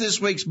 That's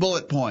this week's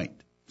bullet point.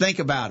 Think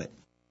about it.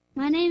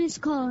 My name is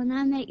Cole, and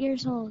I'm 8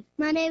 years old.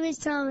 My name is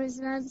Thomas,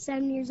 and I'm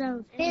 7 years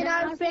old. And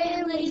our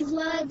families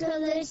love to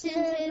listen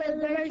to the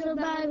virtual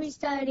Bible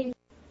study.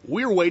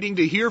 We're waiting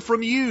to hear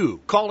from you.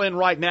 Call in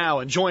right now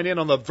and join in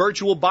on the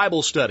virtual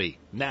Bible study.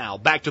 Now,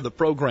 back to the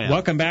program.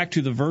 Welcome back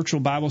to the virtual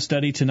Bible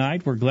study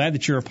tonight. We're glad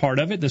that you're a part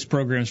of it. This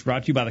program is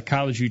brought to you by the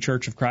College View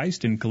Church of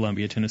Christ in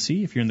Columbia,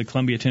 Tennessee. If you're in the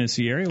Columbia,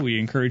 Tennessee area, we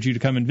encourage you to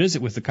come and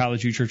visit with the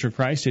College View Church of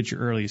Christ at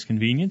your earliest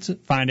convenience.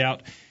 Find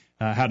out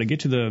how to get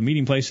to the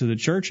meeting place of the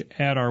church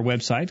at our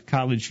website,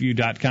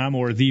 collegeview.com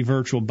or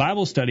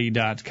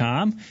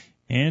thevirtualbiblestudy.com.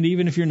 And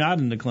even if you're not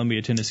in the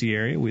Columbia, Tennessee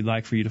area, we'd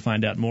like for you to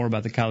find out more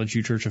about the College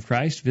View Church of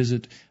Christ.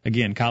 Visit,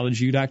 again,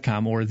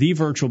 collegeview.com or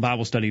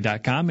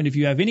thevirtualbiblestudy.com. And if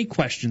you have any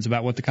questions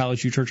about what the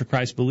College View Church of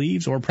Christ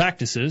believes or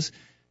practices,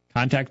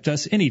 contact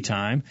us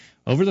anytime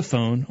over the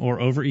phone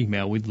or over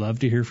email. We'd love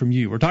to hear from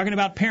you. We're talking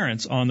about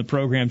parents on the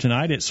program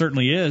tonight. It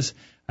certainly is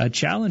a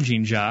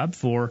challenging job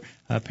for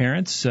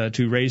parents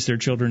to raise their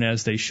children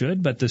as they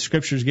should, but the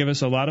Scriptures give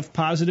us a lot of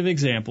positive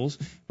examples.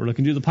 We're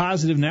looking to the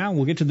positive now, and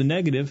we'll get to the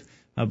negative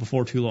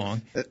before too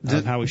long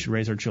of how we should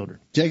raise our children.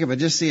 Jacob, I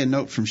just see a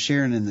note from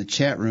Sharon in the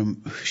chat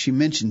room. She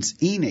mentions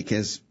Enoch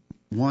as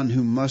one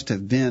who must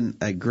have been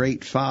a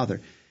great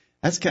father.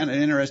 That's kind of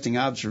an interesting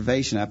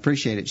observation. I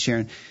appreciate it,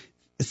 Sharon.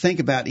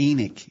 Think about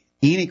Enoch.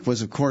 Enoch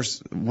was, of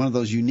course, one of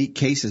those unique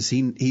cases.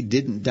 He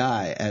didn't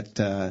die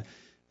at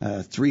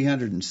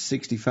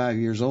 365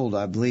 years old,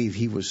 I believe.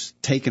 He was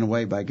taken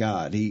away by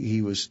God.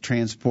 He was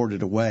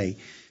transported away.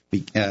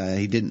 He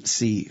didn't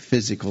see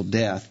physical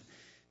death.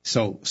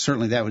 So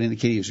certainly that would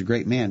indicate he was a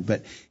great man.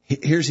 But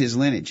here's his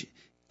lineage.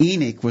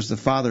 Enoch was the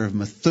father of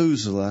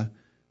Methuselah,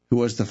 who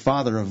was the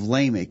father of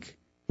Lamech,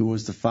 who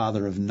was the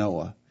father of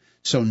Noah.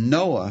 So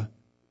Noah,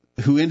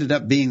 who ended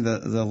up being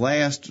the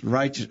last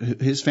righteous,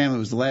 his family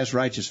was the last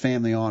righteous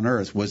family on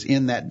earth, was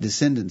in that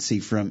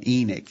descendancy from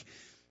Enoch.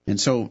 And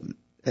so,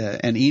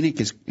 and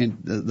Enoch is, in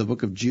the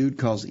book of Jude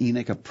calls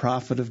Enoch a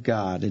prophet of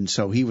God. And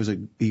so he was a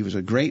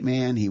great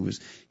man. He was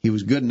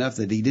good enough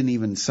that he didn't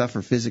even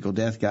suffer physical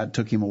death. God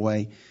took him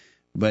away.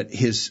 But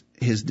his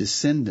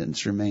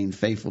descendants remained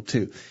faithful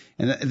too.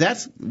 And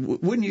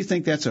wouldn't you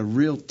think that's a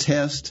real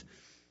test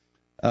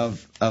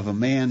of a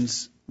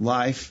man's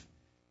life?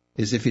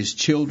 Is if his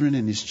children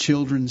and his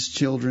children's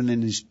children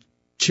and his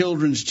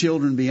children's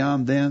children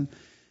beyond them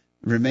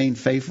remain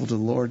faithful to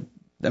the Lord.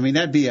 I mean,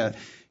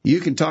 you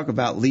can talk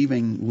about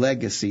leaving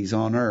legacies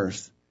on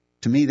earth.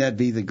 To me, that'd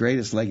be the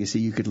greatest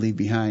legacy you could leave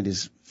behind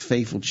is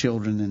faithful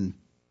children and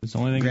it's the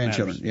only thing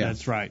grandchildren. That matters. Yeah,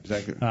 that's right.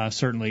 Exactly.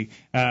 Certainly.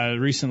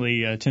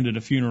 Recently attended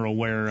a funeral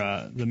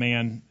where the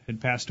man had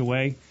passed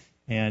away,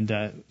 and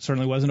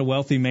certainly wasn't a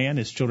wealthy man.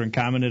 His children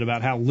commented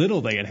about how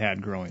little they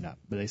had growing up.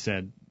 But they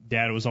said,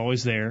 Dad was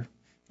always there,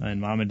 and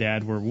Mom and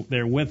Dad were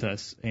there with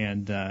us,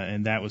 and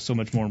that was so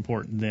much more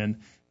important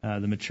than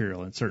the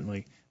material. And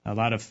certainly a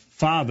lot of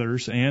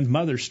fathers and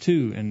mothers,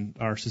 too, in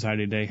our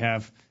society today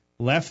have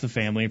left the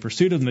family in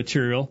pursuit of the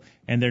material,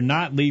 and they're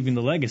not leaving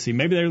the legacy.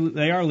 Maybe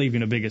they are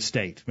leaving a big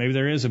estate. Maybe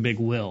there is a big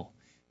will,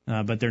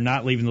 but they're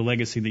not leaving the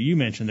legacy that you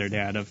mentioned there,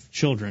 Dad, of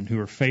children who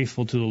are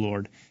faithful to the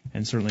Lord,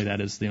 and certainly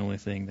that is the only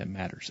thing that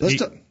matters.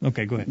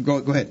 Okay, go ahead. Go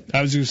ahead.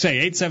 I was going to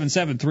say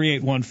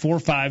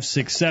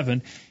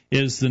 877-381-4567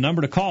 is the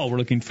number to call. We're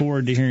looking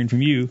forward to hearing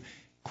from you.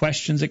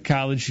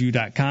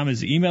 questions@collegeview.com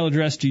is the email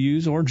address to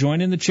use, or join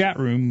in the chat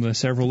room.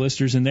 Several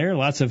listeners in there.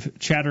 Lots of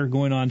chatter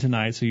going on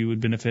tonight, so you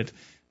would benefit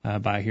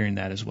by hearing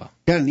that as well.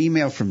 Got an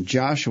email from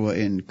Joshua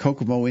in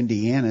Kokomo,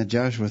 Indiana.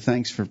 Joshua,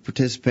 thanks for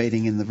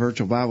participating in the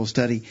virtual Bible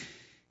study.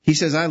 He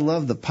says, I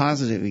love the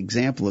positive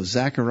example of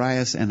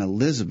Zacharias and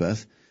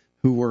Elizabeth,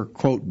 who were,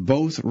 quote,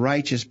 both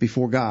righteous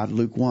before God,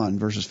 Luke 1,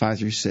 verses 5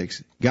 through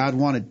 6. God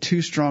wanted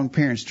two strong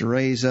parents to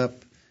raise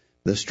up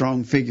the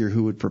strong figure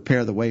who would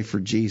prepare the way for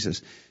Jesus.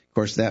 Of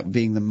course, that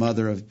being the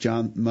mother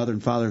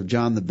and father of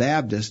John the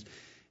Baptist.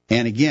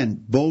 And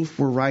again, both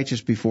were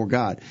righteous before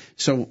God.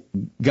 So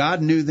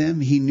God knew them.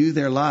 He knew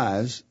their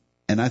lives.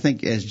 And I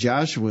think, as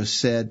Joshua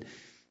said,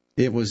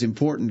 it was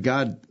important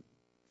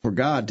for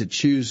God to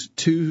choose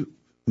two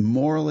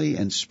morally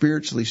and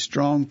spiritually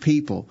strong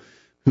people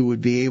who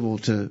would be able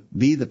to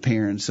be the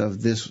parents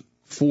of this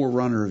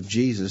forerunner of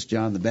Jesus,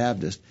 John the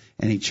Baptist.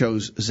 And he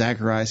chose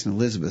Zacharias and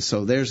Elizabeth.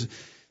 So there's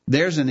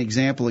an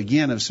example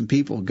again of some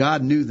people.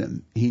 God knew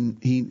them.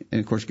 And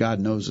of course God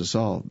knows us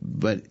all,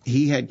 but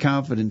he had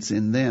confidence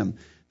in them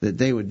that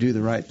they would do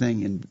the right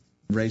thing in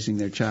raising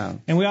their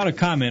child. And we ought to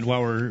comment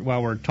while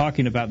we're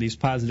talking about these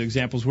positive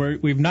examples, where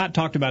we've not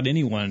talked about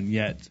anyone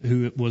yet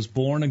who was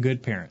born a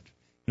good parent.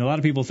 You know, a lot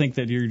of people think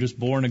that you're just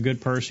born a good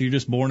person, you're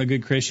just born a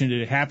good Christian,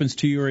 it happens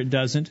to you or it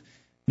doesn't.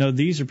 No,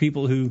 these are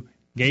people who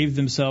gave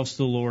themselves to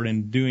the Lord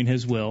in doing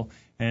his will,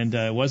 and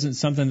it wasn't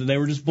something that they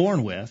were just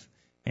born with.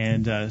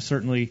 And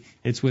certainly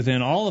it's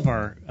within all of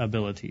our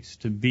abilities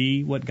to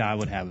be what God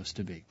would have us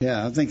to be.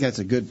 Yeah, I think that's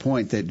a good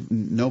point, that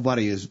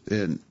nobody is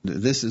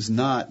this is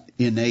not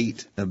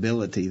innate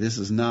ability. This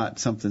is not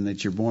something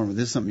that you're born with.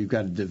 This is something you've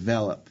got to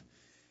develop.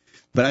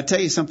 But I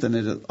tell you something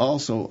that is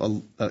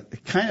also a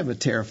kind of a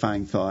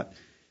terrifying thought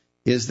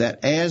is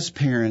that as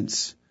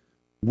parents,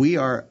 we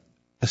are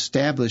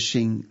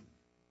establishing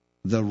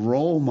the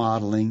role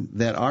modeling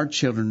that our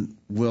children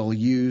will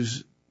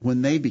use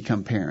when they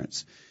become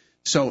parents.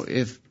 So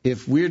if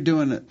we're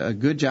doing a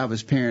good job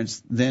as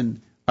parents,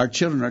 then our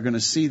children are going to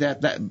see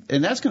that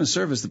and that's going to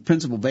serve as the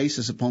principal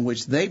basis upon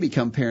which they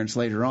become parents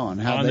later on.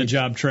 The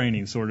job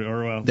training, sort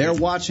of. They're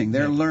watching,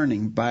 they're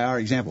learning by our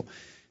example.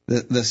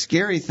 The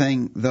scary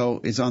thing,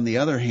 though, is on the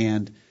other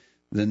hand,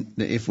 then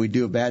if we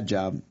do a bad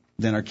job,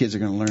 then our kids are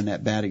going to learn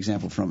that bad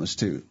example from us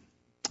too.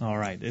 All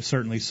right, it's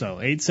certainly so.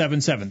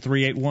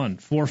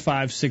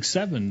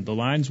 877-381-4567. The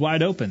line's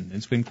wide open.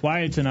 It's been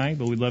quiet tonight,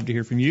 but we'd love to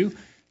hear from you.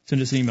 Send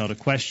us an email to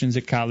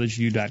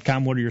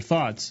questions@collegeview.com. What are your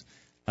thoughts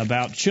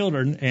about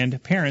children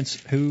and parents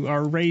who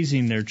are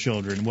raising their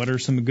children? What are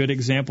some good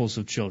examples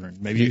of children?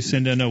 Maybe you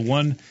send in a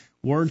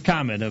one-word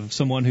comment of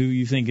someone who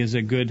you think is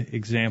a good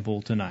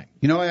example tonight.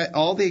 You know,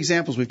 all the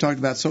examples we've talked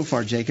about so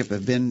far, Jacob,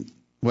 have been,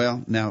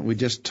 well, now we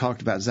just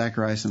talked about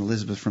Zacharias and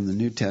Elizabeth from the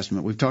New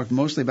Testament. We've talked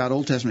mostly about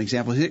Old Testament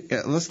examples.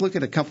 Let's look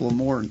at a couple of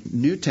more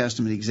New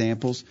Testament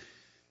examples.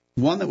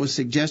 One that was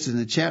suggested in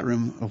the chat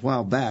room a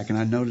while back, and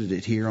I noted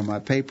it here on my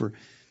paper,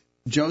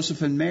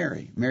 Joseph and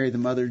Mary, the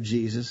mother of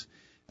Jesus.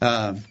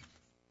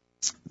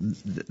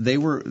 They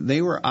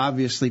were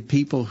obviously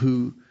people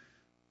who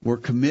were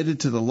committed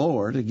to the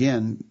Lord.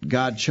 Again,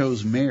 God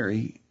chose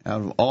Mary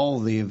out of all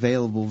the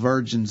available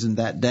virgins in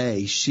that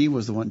day. She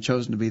was the one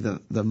chosen to be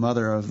the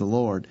mother of the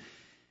Lord.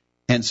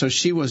 And so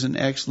she was an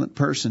excellent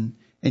person.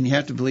 And you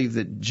have to believe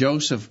that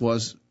Joseph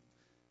was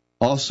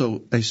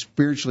also a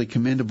spiritually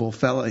commendable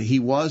fellow. He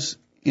was,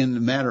 in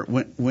the matter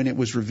when it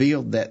was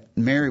revealed that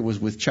Mary was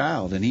with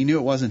child, and he knew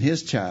it wasn't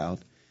his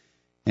child,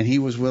 and he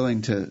was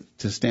willing to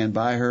stand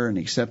by her and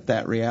accept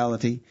that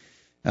reality.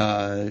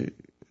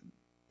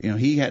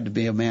 He had to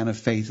be a man of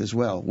faith as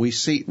well. We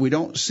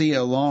don't see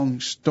a long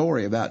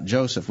story about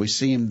Joseph. We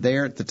see him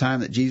there at the time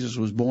that Jesus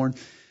was born.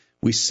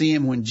 We see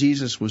him when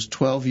Jesus was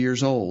 12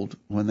 years old,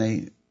 when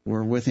they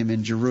were with him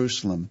in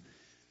Jerusalem.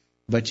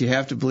 But you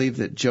have to believe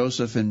that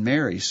Joseph and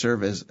Mary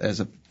serve as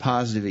a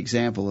positive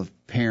example of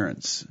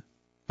parents.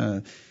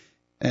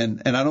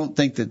 And I don't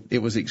think that it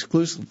was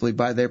exclusively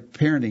by their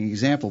parenting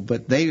example,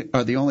 but they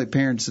are the only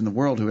parents in the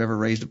world who ever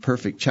raised a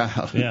perfect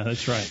child. Yeah,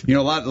 that's right. You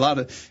know, a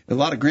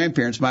lot of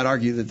grandparents might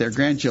argue that their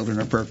grandchildren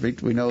are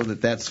perfect. We know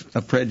that that's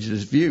a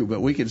prejudiced view,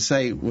 but we can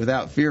say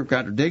without fear of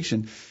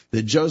contradiction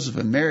that Joseph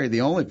and Mary are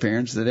the only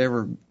parents that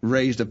ever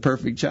raised a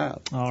perfect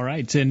child. All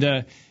right,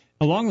 and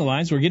along the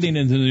lines, we're getting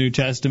into the New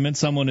Testament.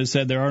 Someone has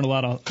said there aren't a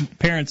lot of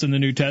parents in the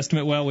New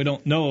Testament. Well, we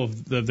don't know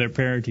of their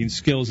parenting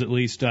skills, at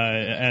least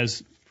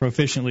as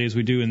proficiently as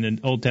we do in the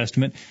Old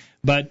Testament.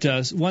 But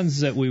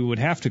ones that we would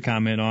have to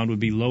comment on would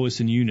be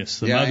Lois and Eunice.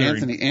 The mother.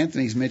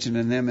 Anthony's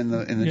mentioning them in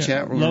the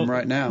chat room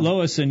right now.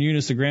 Lois and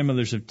Eunice, the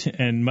grandmothers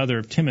and mother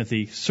of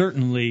Timothy,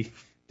 certainly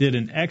did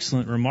an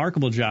excellent,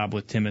 remarkable job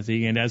with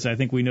Timothy. And as I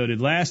think we noted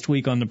last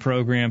week on the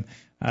program,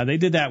 they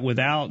did that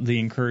without the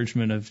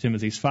encouragement of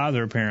Timothy's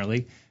father,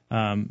 apparently.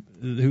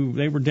 Who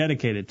they were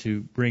dedicated to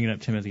bringing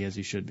up Timothy as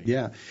he should be.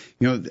 Yeah.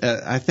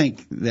 I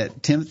think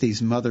that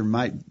Timothy's mother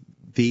might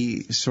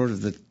be sort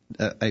of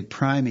a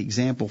prime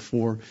example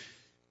for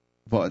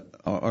what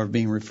are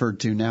being referred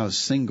to now as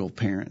single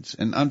parents.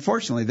 And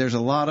unfortunately, there's a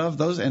lot of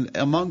those, and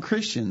among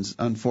Christians,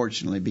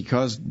 unfortunately,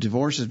 because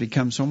divorce has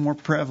become so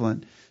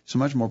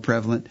much more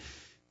prevalent,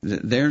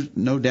 there's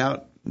no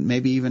doubt,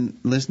 maybe even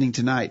listening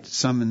tonight,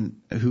 some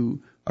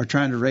who are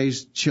trying to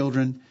raise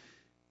children,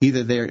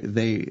 either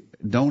they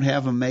don't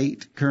have a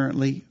mate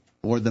currently,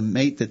 or the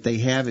mate that they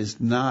have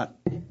is not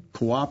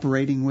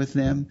cooperating with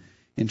them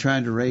in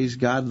trying to raise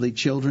godly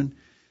children.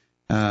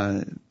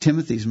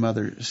 Timothy's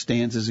mother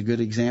stands as a good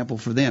example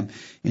for them.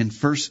 In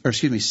 2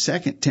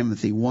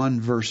 Timothy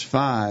 1 verse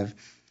 5,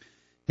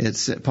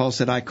 Paul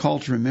said, I call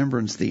to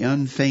remembrance the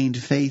unfeigned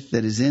faith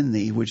that is in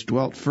thee, which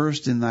dwelt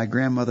first in thy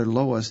grandmother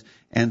Lois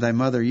and thy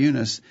mother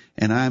Eunice,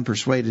 and I am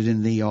persuaded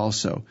in thee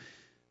also.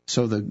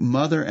 So the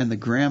mother and the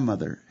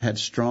grandmother had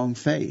strong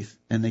faith,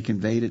 and they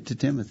conveyed it to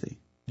Timothy.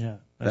 Yeah,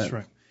 that's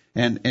right.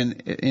 And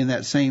in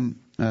that same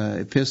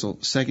epistle,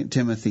 2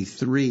 Timothy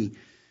 3,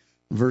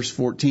 verse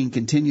 14,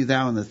 continue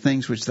thou in the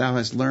things which thou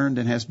hast learned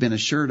and hast been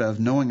assured of,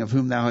 knowing of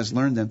whom thou hast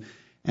learned them,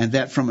 and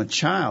that from a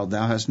child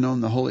thou hast known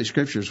the Holy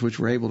Scriptures, which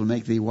are able to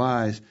make thee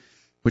wise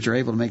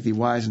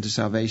unto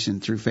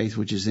salvation through faith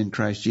which is in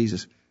Christ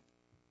Jesus.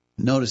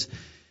 Notice,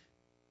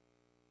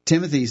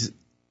 Timothy's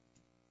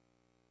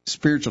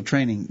spiritual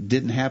training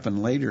didn't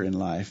happen later in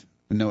life.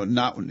 No,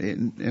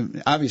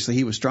 obviously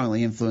he was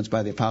strongly influenced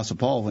by the Apostle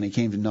Paul when he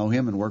came to know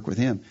him and work with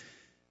him.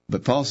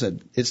 But Paul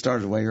said it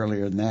started way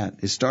earlier than that.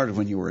 It started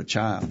when you were a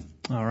child.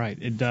 All right,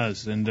 it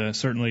does, and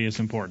certainly is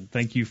important.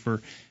 Thank you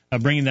for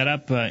bringing that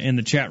up in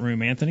the chat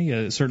room,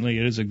 Anthony. Certainly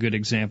it is a good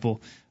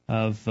example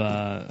of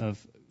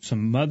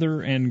some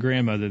mother and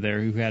grandmother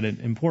there who had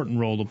an important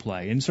role to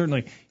play. And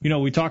certainly,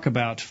 we talk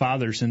about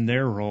fathers and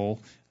their role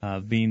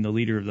being the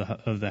leader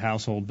of the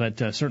household, but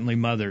certainly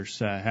mothers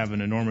have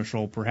an enormous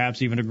role,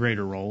 perhaps even a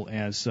greater role,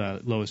 as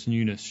Lois and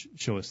Eunice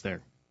show us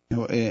there.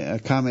 A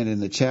comment in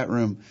the chat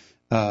room.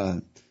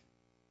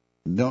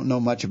 Don't know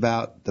much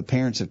about the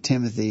parents of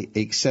Timothy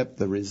except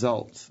the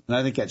results. And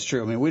I think that's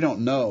true. I mean, we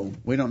don't know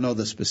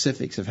the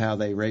specifics of how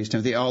they raised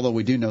Timothy, although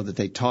we do know that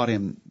they taught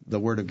him the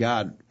Word of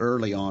God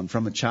early on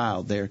from a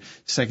child there,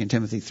 2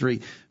 Timothy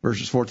 3,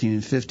 verses 14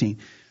 and 15.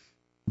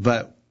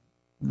 But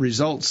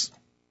results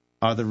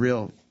are the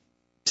real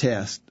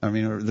test, or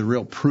the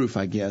real proof,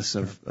 I guess,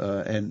 of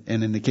and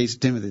in the case of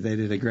Timothy, they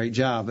did a great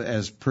job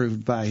as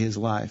proved by his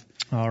life.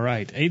 All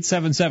right,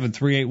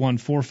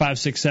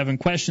 877-381-4567,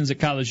 questions at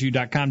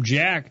collegeview.com.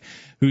 Jack,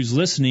 who's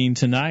listening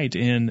tonight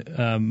in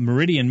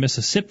Meridian,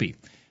 Mississippi,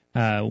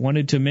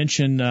 wanted to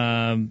mention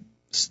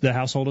the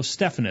household of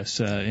Stephanus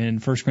in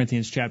 1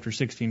 Corinthians chapter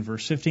 16,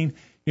 verse 15.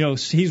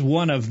 He's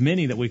one of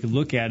many that we could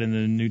look at in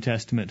the New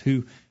Testament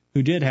who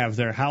did have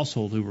their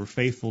household who were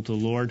faithful to the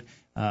Lord.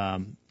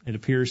 It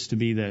appears to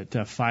be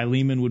that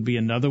Philemon would be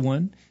another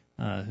one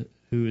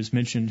who is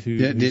mentioned.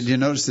 Did you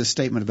notice this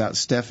statement about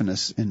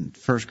Stephanus in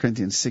 1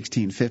 Corinthians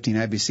 16:15?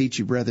 I beseech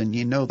you, brethren,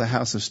 ye know the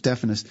house of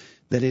Stephanus,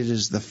 that it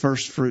is the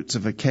first fruits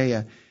of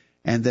Achaia,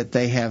 and that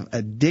they have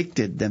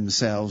addicted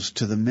themselves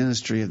to the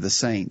ministry of the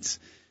saints.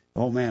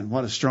 Oh man,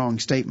 what a strong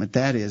statement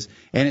that is!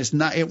 And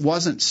it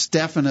wasn't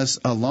Stephanus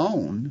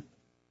alone,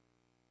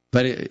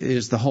 but it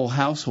is the whole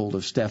household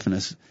of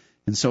Stephanus,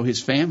 and so his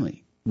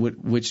family,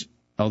 which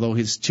although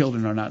his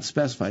children are not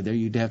specified there,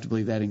 you'd have to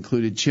believe that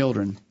included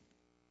children.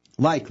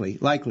 Likely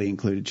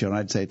included children,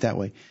 I'd say it that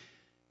way.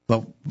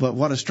 But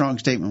what a strong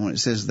statement when it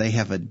says they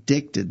have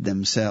addicted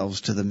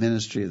themselves to the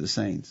ministry of the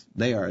saints.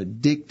 They are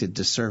addicted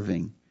to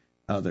serving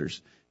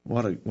others.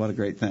 What a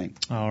great thing.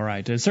 All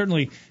right. And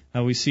certainly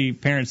we see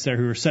parents there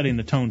who are setting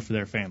the tone for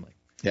their family.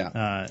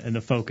 Yeah. And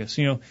the focus.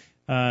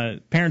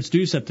 Parents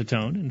do set the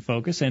tone and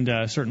focus,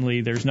 and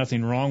certainly there's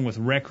nothing wrong with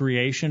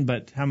recreation,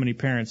 but how many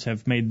parents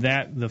have made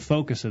that the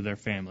focus of their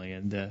family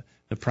and the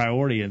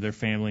priority of their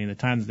family, and the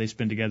time that they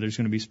spend together is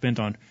going to be spent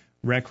on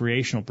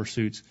recreational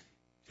pursuits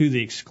to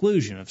the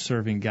exclusion of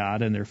serving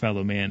God and their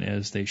fellow man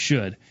as they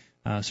should.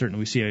 Certainly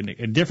we see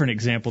a different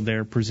example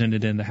there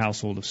presented in the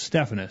household of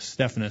Stephanus.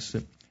 Stephanus,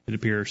 it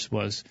appears,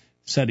 was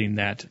setting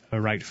that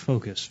right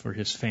focus for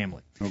his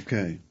family.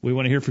 Okay. We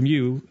want to hear from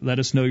you. Let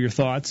us know your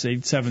thoughts.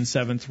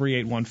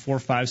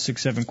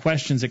 877-381-4567,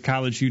 questions at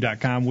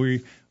collegeview.com.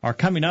 We are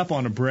coming up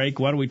on a break.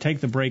 Why don't we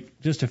take the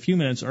break just a few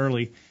minutes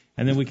early,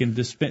 and then we can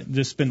just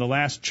spend the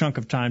last chunk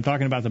of time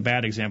talking about the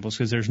bad examples,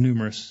 because there's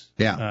numerous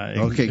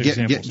okay.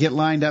 examples. Get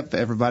lined up,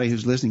 everybody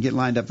who's listening. Get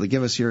lined up to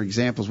give us your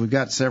examples. We've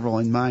got several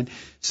in mind.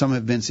 Some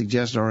have been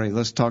suggested already.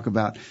 Let's talk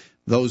about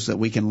those that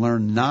we can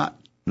learn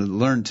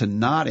to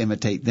not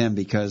imitate them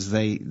because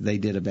they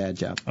did a bad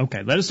job.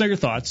 Okay, let us know your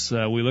thoughts.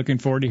 We're looking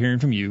forward to hearing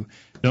from you.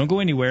 Don't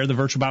go anywhere. The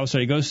Virtual Bible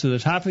Study goes to the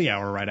top of the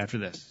hour right after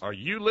this. Are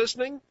you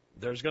listening?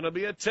 There's going to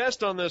be a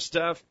test on this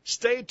stuff.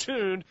 Stay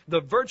tuned.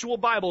 The Virtual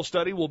Bible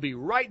Study will be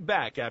right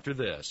back after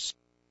this.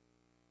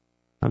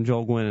 I'm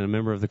Joel Gwynn, and a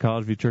member of the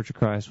College View Church of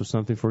Christ, with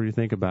something for you to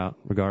think about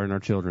regarding our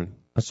children.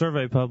 A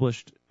survey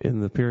published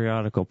in the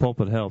periodical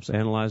Pulpit Helps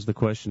analyzed the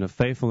question of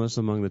faithfulness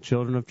among the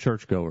children of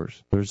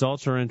churchgoers. The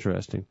results are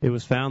interesting. It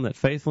was found that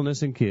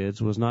faithfulness in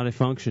kids was not a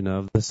function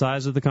of the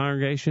size of the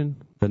congregation,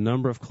 the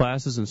number of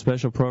classes and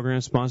special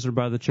programs sponsored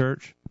by the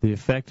church, the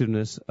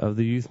effectiveness of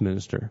the youth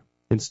minister.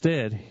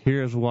 Instead,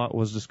 here is what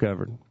was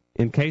discovered.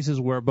 In cases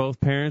where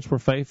both parents were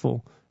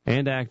faithful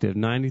and active,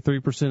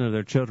 93% of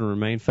their children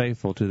remained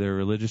faithful to their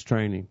religious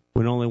training.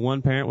 When only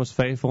one parent was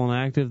faithful and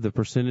active, the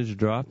percentage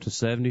dropped to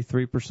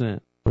 73%.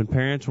 When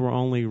parents were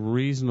only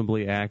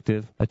reasonably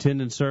active,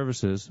 attended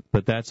services,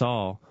 but that's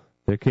all,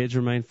 their kids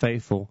remained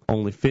faithful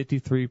only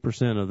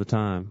 53% of the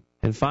time.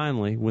 And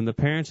finally, when the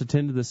parents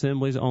attended the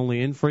assemblies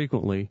only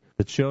infrequently,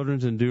 the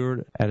children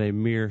endured at a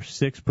mere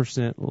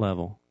 6%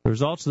 level. The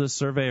results of this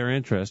survey are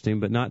interesting,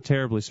 but not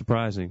terribly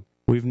surprising.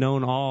 We've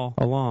known all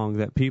along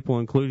that people,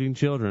 including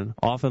children,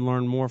 often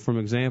learn more from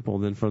example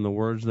than from the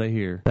words they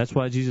hear. That's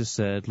why Jesus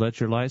said, "Let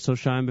your light so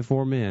shine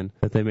before men,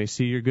 that they may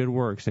see your good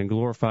works and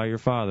glorify your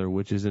Father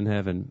which is in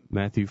heaven."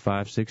 Matthew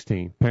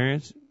 5:16.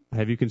 Parents,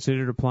 have you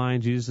considered applying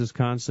Jesus'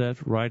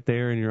 concept right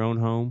there in your own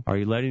home? Are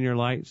you letting your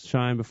light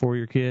shine before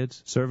your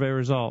kids? Survey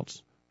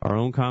results, our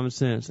own common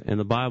sense, and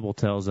the Bible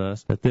tells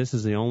us that this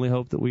is the only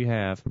hope that we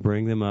have to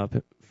bring them up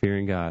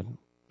fearing God.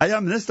 I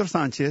am Nestor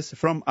Sanchez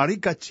from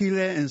Arica,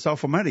 Chile in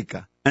South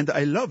America, and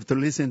I love to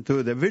listen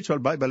to the virtual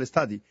Bible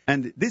study.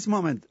 And this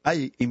moment,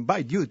 I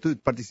invite you to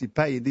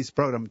participate in this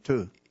program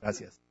too.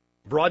 Gracias.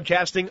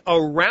 Broadcasting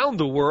around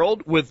the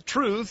world with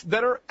truths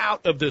that are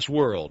out of this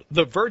world.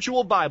 The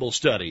Virtual Bible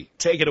Study.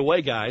 Take it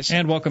away, guys.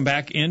 And welcome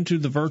back into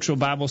the Virtual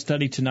Bible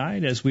Study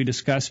tonight as we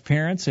discuss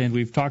parents, and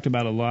we've talked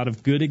about a lot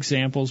of good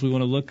examples. We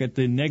want to look at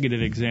the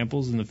negative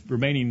examples in the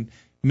remaining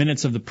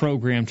minutes of the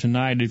program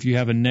tonight. If you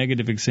have a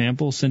negative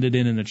example, send it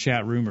in the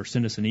chat room or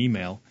send us an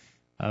email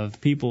of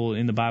people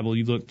in the Bible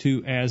you look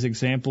to as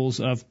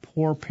examples of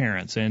poor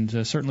parents.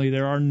 And certainly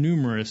there are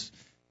numerous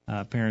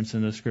parents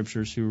in the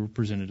Scriptures who were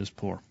presented as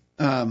poor.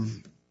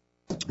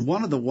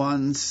 One of the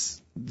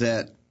ones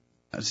that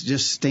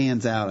just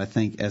stands out, I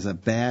think, as a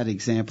bad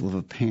example of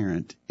a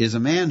parent is a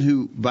man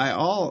who, by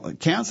all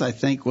accounts, I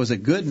think, was a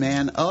good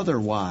man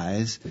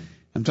otherwise.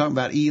 I'm talking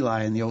about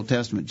Eli in the Old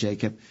Testament,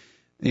 Jacob.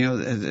 You know,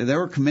 there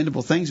were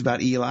commendable things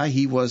about Eli.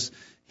 He was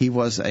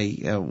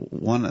a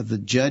one of the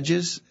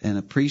judges and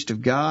a priest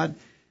of God,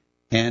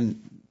 and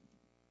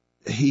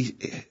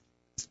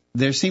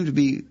there seemed to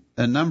be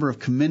a number of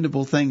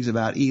commendable things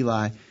about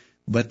Eli,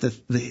 but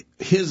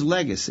his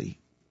legacy,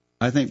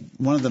 I think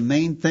one of the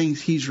main things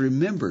he's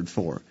remembered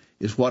for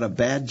is what a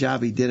bad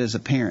job he did as a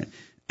parent.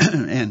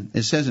 And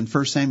it says in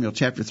 1 Samuel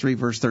chapter 3,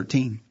 verse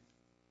 13,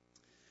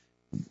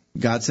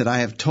 God said, "I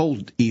have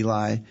told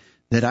Eli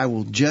that I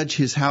will judge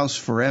his house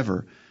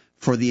forever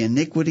for the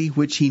iniquity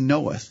which he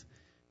knoweth,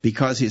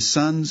 because his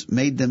sons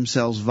made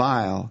themselves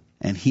vile,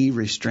 and he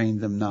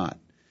restrained them not."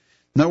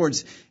 In other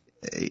words,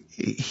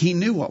 he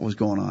knew what was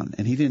going on,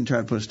 and he didn't try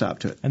to put a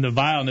stop to it. And the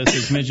vileness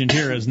that's mentioned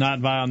here is not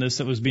vileness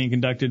that was being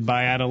conducted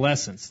by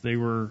adolescents. They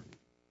were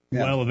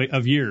well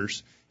of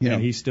years,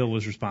 and he still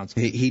was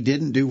responsible. He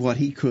didn't do what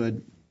he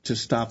could to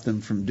stop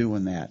them from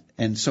doing that.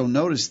 And so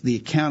notice the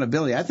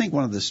accountability. I think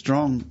one of the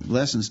strong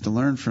lessons to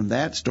learn from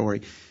that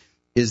story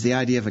is the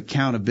idea of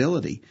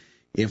accountability.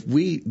 If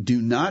we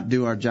do not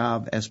do our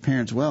job as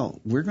parents well,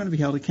 we're going to be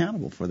held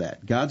accountable for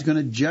that. God's going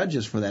to judge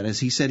us for that, as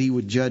he said he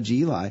would judge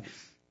Eli.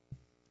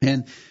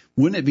 And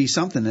wouldn't it be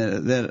something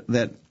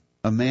that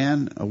a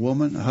man, a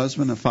woman, a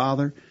husband, a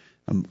father,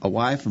 a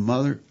wife, a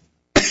mother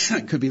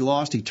could be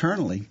lost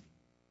eternally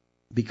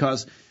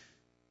because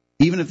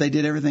even if they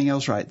did everything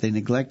else right, they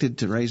neglected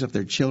to raise up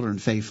their children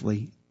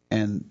faithfully,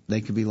 and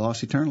they could be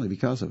lost eternally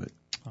because of it.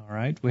 All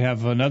right. We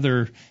have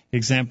another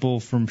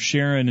example from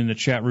Sharon in the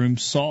chat room,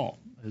 Saul,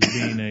 as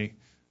being a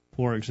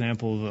poor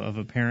example of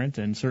a parent,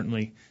 and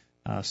certainly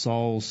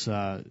Saul's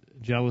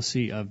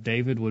jealousy of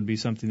David would be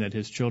something that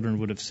his children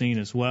would have seen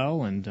as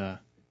well. And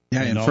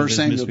in 1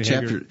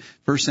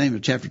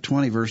 Samuel chapter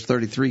 20, verse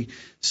 33,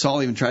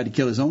 Saul even tried to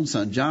kill his own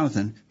son,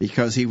 Jonathan,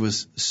 because he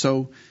was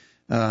so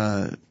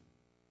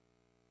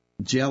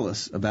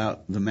jealous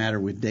about the matter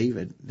with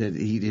David that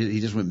he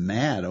just went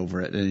mad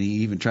over it, and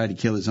he even tried to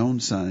kill his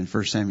own son in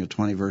 1 Samuel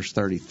 20, verse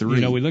 33.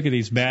 You know, we look at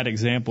these bad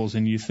examples,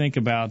 and you think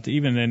about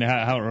even then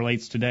how it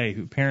relates today.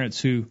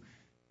 Parents who,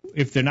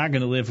 if they're not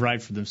going to live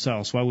right for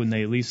themselves, why wouldn't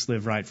they at least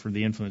live right for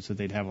the influence that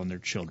they'd have on their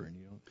children?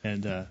 You know?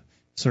 And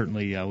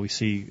certainly we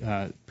see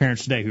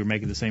parents today who are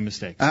making the same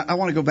mistake. I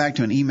want to go back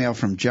to an email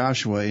from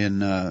Joshua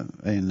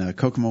in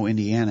Kokomo,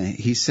 Indiana.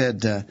 He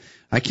said,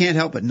 "I can't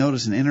help but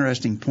notice an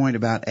interesting point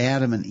about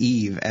Adam and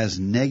Eve as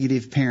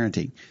negative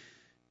parenting.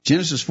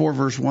 Genesis 4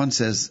 verse 1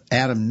 says,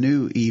 Adam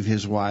knew Eve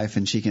his wife,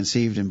 and she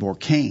conceived and bore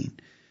Cain.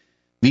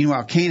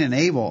 Meanwhile, Cain and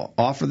Abel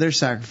offer their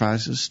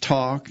sacrifices,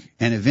 talk,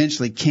 and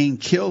eventually Cain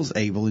kills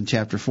Abel in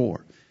chapter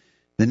 4.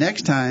 The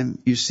next time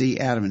you see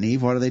Adam and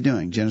Eve, what are they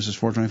doing? Genesis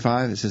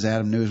 4:25, it says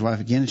Adam knew his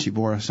wife again, and she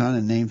bore a son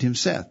and named him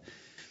Seth.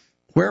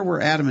 Where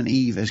were Adam and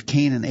Eve as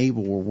Cain and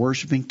Abel were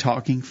worshiping,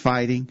 talking,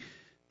 fighting?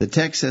 The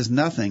text says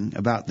nothing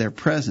about their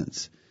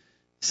presence.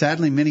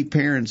 Sadly, many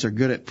parents are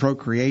good at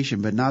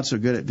procreation, but not so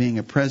good at being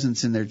a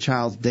presence in their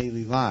child's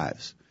daily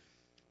lives.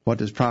 What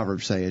does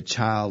Proverbs say? A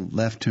child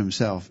left to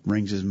himself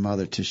brings his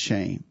mother to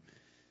shame.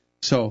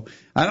 So,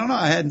 I don't know,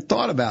 I hadn't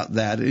thought about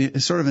that.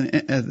 It's sort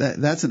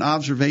of that's an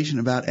observation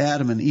about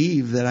Adam and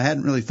Eve that I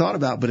hadn't really thought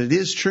about, but it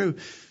is true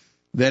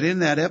that in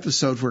that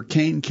episode where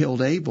Cain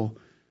killed Abel,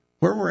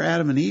 where were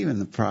Adam and Eve in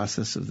the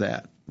process of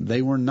that?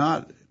 They were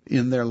not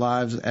in their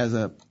lives as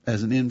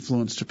an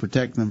influence to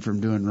protect them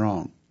from doing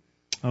wrong.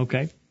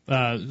 Okay.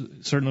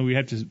 Certainly we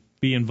have to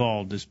be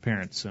involved as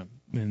parents. All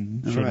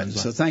right.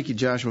 So thank you,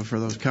 Joshua, for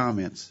those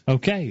comments.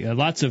 Okay.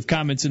 Lots of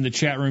comments in the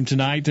chat room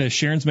tonight.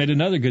 Sharon's made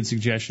another good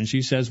suggestion.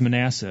 She says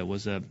Manasseh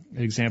was an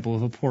example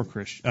of a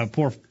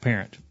poor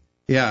parent.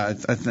 Yeah,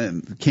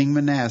 King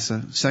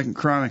Manasseh, 2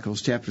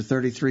 Chronicles chapter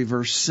 33,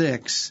 verse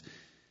 6,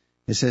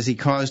 it says he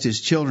caused his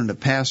children to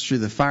pass through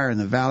the fire in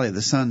the valley of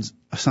the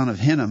son of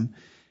Hinnom,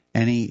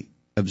 and he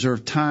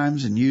observed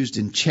times and used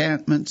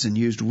enchantments and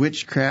used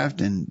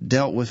witchcraft and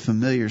dealt with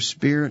familiar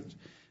spirits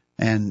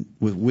and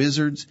with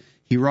wizards.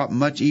 He wrought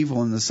much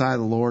evil in the sight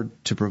of the Lord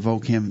to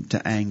provoke him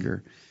to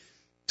anger.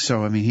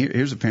 So, I mean,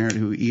 here's a parent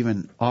who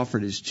even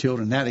offered his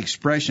children. That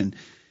expression,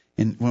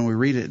 when we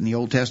read it in the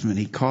Old Testament,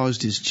 he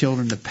caused his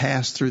children to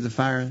pass through the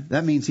fire.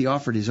 That means he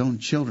offered his own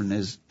children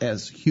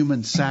as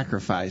human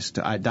sacrifice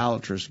to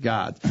idolatrous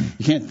gods.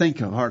 You can't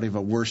think of hardly of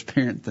a worse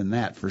parent than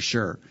that, for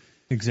sure.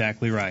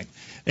 Exactly right.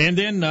 And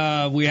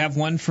then we have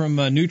one from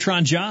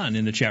Neutron John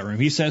in the chat room.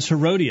 He says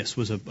Herodias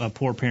was a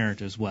poor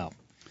parent as well.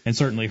 And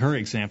certainly her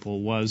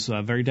example was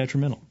very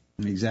detrimental.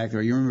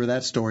 Exactly. You remember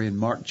that story in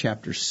Mark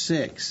chapter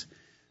 6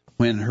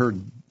 when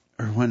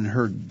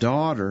her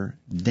daughter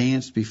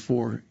danced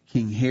before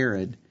King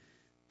Herod.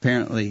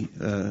 Apparently,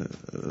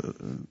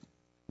 the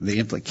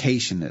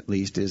implication, at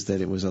least, is that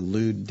it was a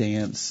lewd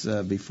dance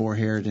before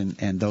Herod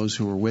and those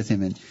who were with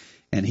him,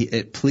 and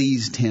it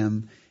pleased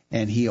him.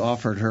 And he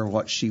offered her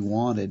what she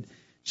wanted.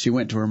 She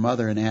went to her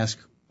mother and asked,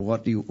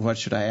 what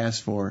should I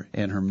ask for?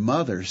 And her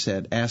mother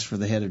said, ask for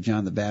the head of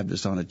John the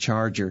Baptist on a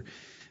charger.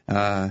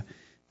 Mark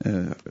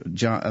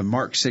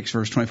 6,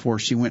 verse 24,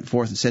 she went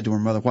forth and said to her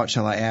mother, what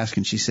shall I ask?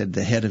 And she said,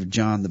 the head of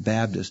John the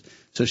Baptist.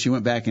 So she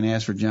went back and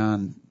asked for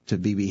John to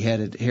be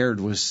beheaded. Herod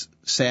was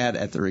sad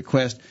at the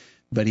request,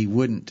 but he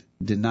wouldn't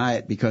deny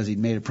it because he'd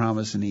made a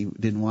promise and he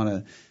didn't want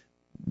to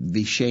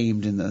be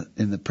shamed in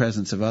the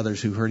presence of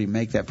others who heard him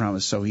make that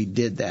promise. So he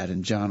did that,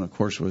 and John, of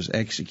course, was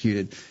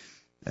executed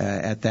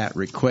at that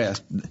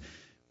request.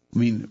 I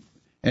mean,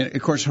 and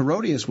of course,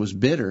 Herodias was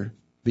bitter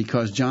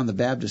because John the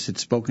Baptist had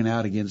spoken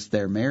out against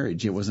their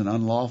marriage. It was an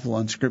unlawful,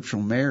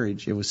 unscriptural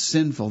marriage. It was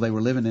sinful. They were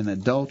living in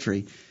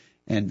adultery,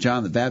 and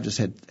John the Baptist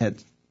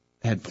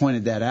had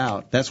pointed that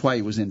out. That's why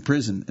he was in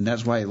prison, and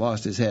that's why he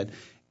lost his head.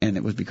 And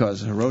it was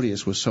because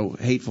Herodias was so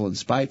hateful and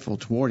spiteful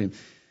toward him.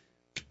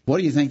 What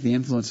do you think the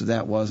influence of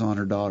that was on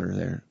her daughter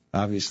there?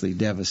 Obviously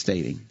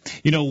devastating.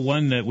 You know,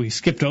 one that we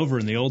skipped over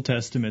in the Old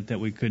Testament that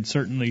we could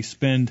certainly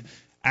spend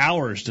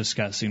hours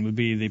discussing would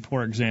be the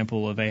poor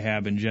example of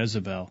Ahab and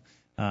Jezebel.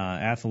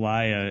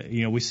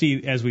 Athaliah, we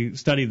see as we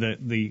study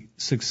the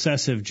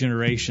successive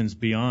generations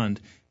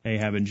beyond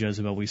Ahab and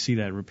Jezebel, we see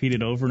that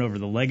repeated over and over,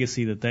 the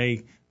legacy that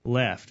they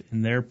left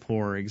in their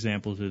poor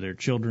example to their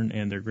children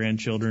and their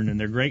grandchildren and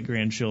their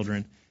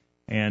great-grandchildren.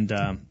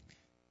 And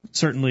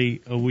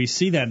certainly, we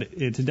see that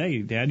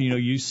today, Dad.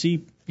 You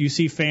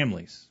see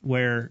families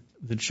where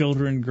the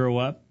children grow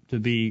up to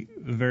be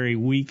very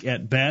weak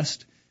at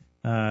best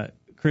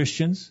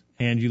Christians,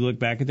 and you look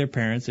back at their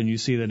parents and you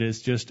see that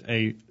it's just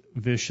a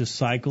vicious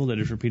cycle that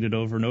is repeated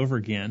over and over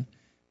again,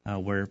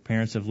 where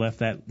parents have left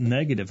that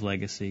negative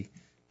legacy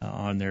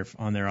on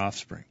their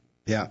offspring.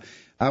 Yeah,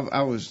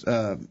 I was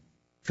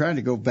trying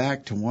to go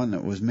back to one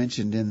that was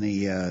mentioned in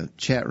the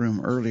chat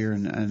room earlier,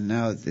 and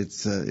now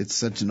it's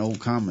such an old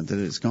comment that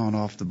it's gone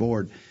off the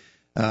board.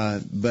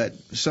 But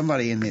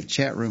somebody in the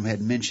chat room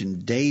had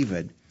mentioned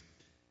David,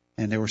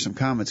 and there were some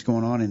comments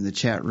going on in the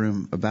chat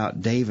room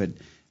about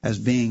David as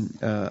being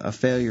a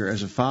failure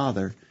as a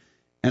father.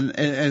 And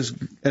as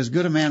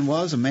good a man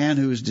was, a man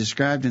who is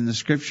described in the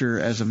Scripture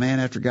as a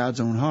man after God's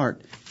own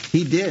heart,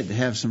 he did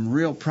have some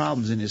real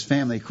problems in his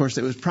family. Of course,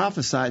 it was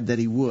prophesied that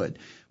he would.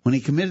 When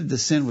he committed the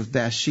sin with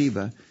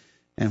Bathsheba,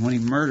 and when he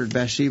murdered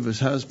Bathsheba's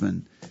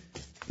husband,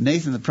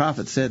 Nathan the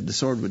prophet said the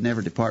sword would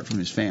never depart from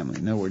his family.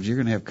 In other words, you're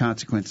going to have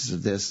consequences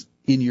of this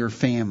in your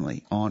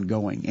family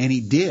ongoing. And he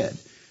did.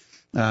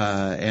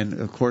 And,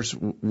 of course,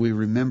 we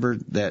remember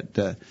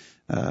that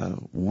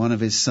one of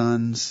his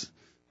sons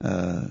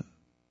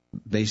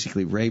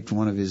basically raped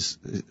one of his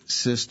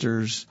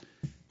sisters.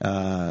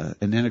 And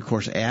then, of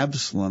course,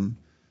 Absalom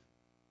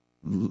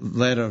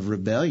led a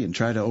rebellion,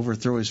 tried to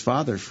overthrow his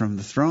father from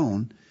the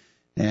throne.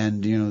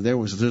 And, there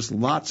was just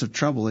lots of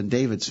trouble in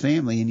David's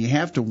family. And you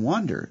have to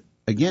wonder,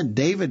 again,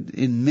 David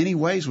in many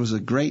ways was a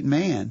great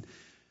man,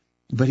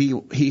 but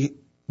he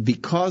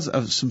because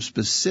of some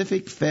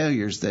specific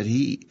failures that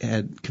he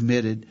had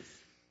committed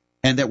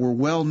and that were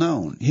well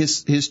known,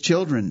 his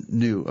children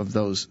knew of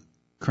those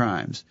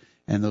crimes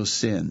and those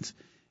sins.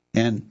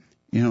 And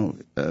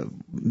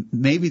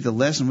maybe the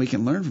lesson we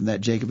can learn from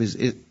that, Jacob, is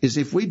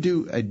if we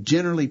do a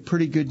generally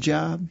pretty good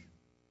job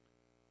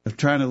of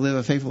trying to live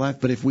a faithful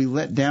life, but if we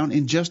let down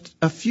in just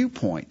a few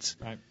points.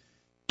 Right.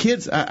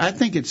 Kids, I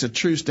think it's a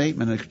true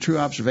statement, a true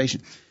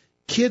observation.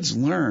 Kids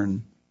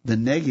learn the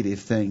negative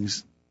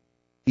things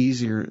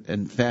easier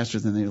and faster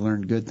than they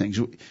learn good things.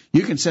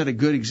 You can set a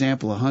good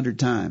example 100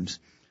 times,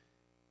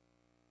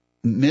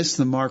 miss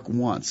the mark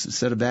once,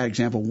 set a bad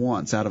example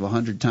once out of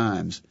 100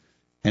 times,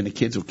 and the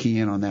kids will key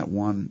in on that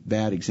one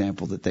bad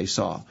example that they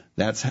saw.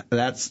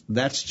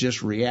 That's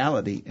just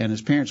reality. And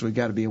as parents, we've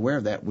got to be aware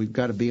of that. We've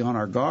got to be on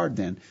our guard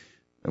then,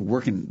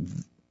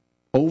 working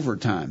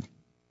overtime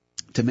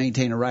to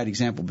maintain a right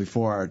example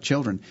before our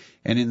children.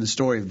 And in the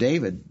story of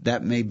David,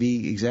 that may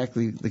be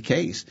exactly the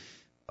case.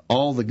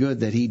 All the good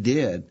that he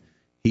did,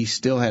 he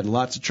still had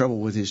lots of trouble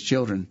with his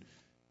children,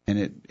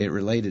 and it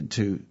related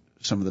to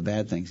some of the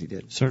bad things he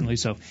did. Certainly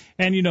so.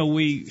 And,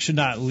 we should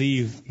not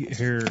leave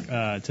here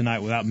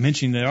tonight without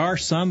mentioning there are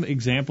some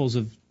examples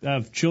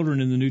of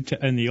children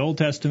in the Old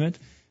Testament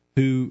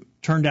who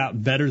turned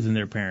out better than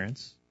their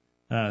parents,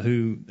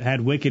 who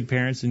had wicked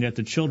parents, and yet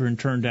the children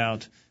turned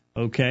out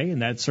okay,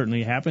 and that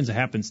certainly happens. It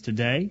happens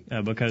today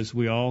because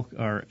we all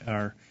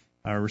are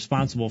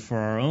responsible for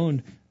our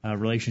own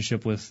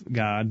relationship with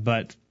God.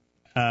 But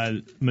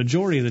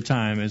majority of the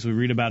time, as we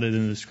read about it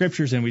in the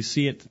Scriptures and we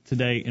see it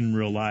today in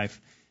real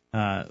life,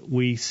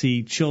 we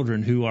see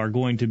children who are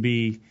going to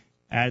be,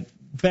 at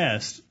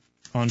best,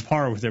 on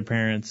par with their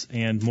parents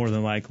and more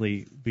than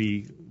likely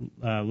be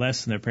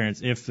less than their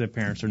parents if their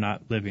parents are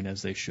not living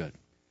as they should.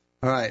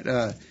 All right.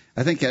 I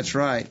think that's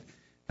right.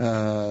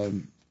 I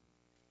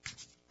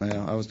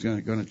was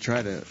going to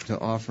try to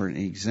offer an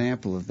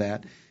example of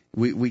that.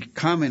 We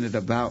commented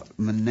about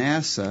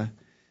Manasseh.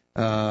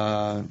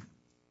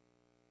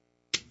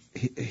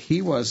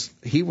 He was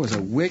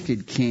a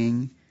wicked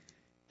king,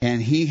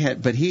 and he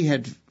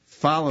had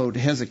followed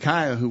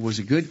Hezekiah, who was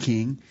a good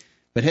king.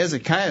 But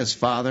Hezekiah's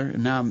father,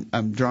 and now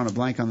I'm drawing a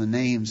blank on the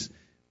names,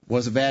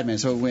 was a bad man.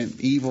 So it went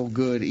evil,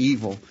 good,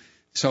 evil.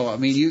 So I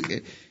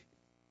mean,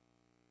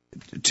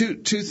 two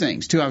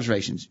things, two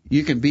observations.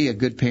 You can be a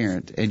good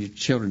parent and your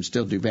children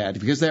still do bad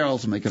because they're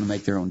ultimately going to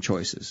make their own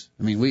choices.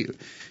 I mean,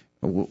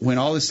 when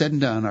all is said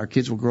and done, our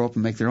kids will grow up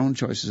and make their own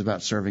choices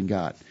about serving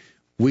God.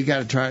 We got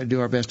to try to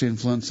do our best to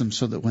influence them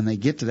so that when they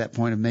get to that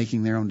point of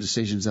making their own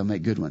decisions, they'll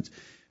make good ones.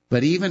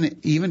 But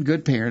even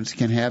good parents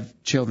can have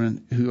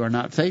children who are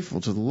not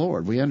faithful to the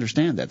Lord. We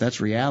understand that.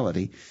 That's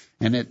reality.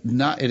 And it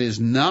is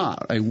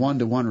not a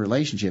one-to-one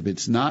relationship. It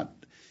is not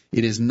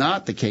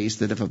the case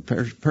that if a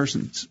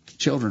person's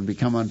children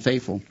become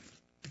unfaithful,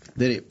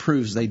 that it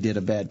proves they did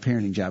a bad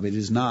parenting job. It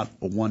is not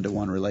a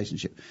one-to-one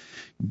relationship.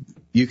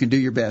 You can do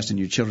your best, and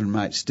your children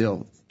might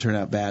still turn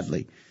out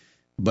badly,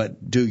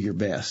 but do your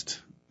best.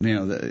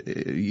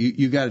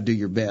 You got to do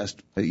your best.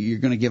 You're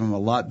going to give them a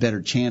lot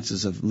better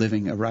chances of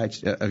living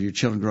of your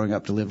children growing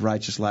up to live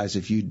righteous lives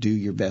if you do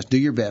your best. Do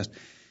your best.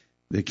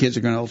 The kids are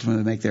going to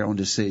ultimately make their own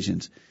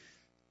decisions.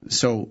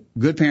 So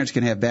good parents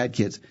can have bad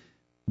kids,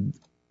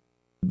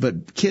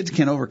 but kids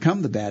can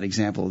overcome the bad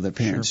example of their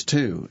parents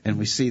too, and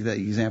we see the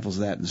examples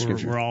of that in the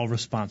Scripture. We're all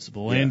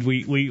responsible, and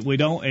we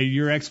don't.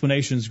 Your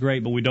explanation is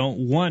great, but we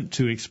don't want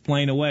to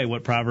explain away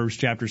what Proverbs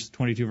chapter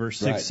 22 verse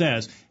 6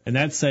 says, and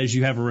that says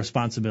you have a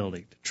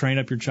responsibility to train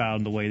up your child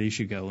in the way they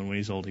should go, and when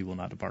he's old, he will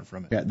not depart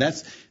from it. Yeah,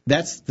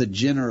 that's the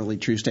generally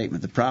true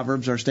statement. The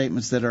Proverbs are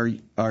statements that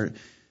are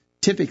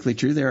typically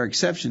true. There are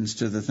exceptions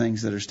to the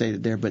things that are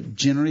stated there, but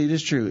generally it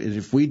is true.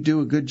 If we do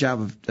a good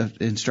job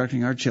of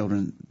instructing our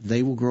children,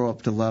 they will grow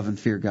up to love and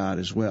fear God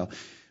as well.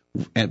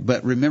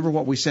 But remember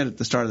what we said at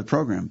the start of the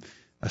program,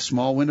 a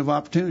small window of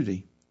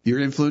opportunity. Your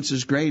influence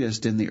is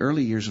greatest in the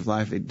early years of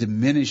life. It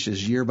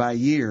diminishes year by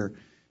year.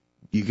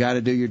 You got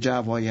to do your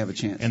job while you have a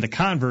chance. And the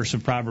converse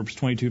of Proverbs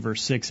 22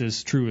 verse 6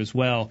 is true as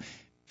well.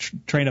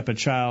 Train up a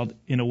child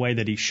in a way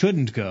that he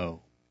shouldn't go.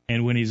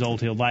 And when he's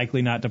old, he'll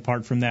likely not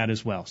depart from that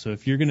as well. So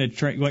if you're going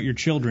to want your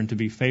children to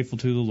be faithful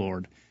to the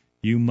Lord,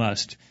 you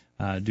must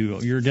do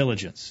your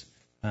diligence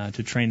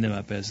to train them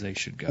up as they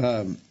should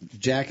go.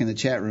 Jack in the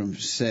chat room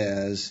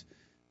says,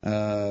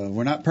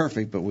 we're not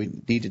perfect, but we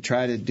need to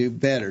try to do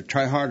better,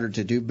 try harder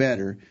to do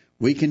better.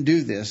 We can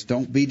do this.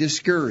 Don't be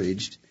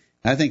discouraged.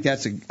 I think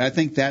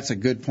that's a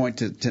good point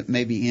to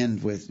maybe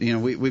end with.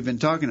 We've been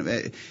talking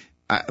about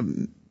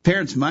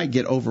parents might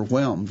get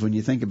overwhelmed when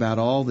you think about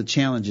all the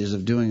challenges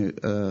of doing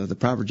the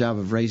proper job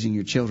of raising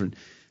your children.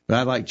 But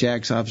I like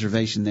Jack's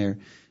observation there.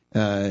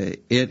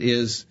 It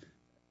is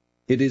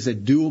a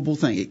doable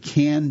thing. It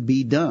can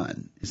be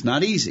done. It's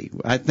not easy.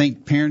 I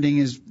think parenting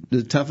is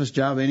the toughest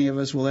job any of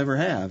us will ever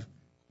have.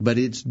 But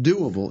it's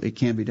doable. It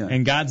can be done.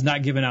 And God's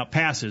not giving out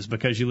passes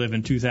because you live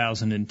in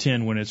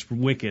 2010 when it's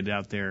wicked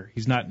out there.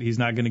 He's not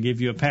going to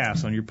give you a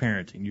pass on your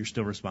parenting. You're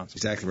still responsible.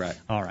 Exactly right.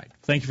 All right.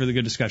 Thank you for the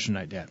good discussion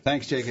tonight, Dad.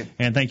 Thanks, Jacob.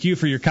 And thank you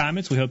for your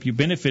comments. We hope you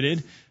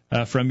benefited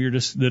from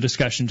the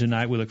discussion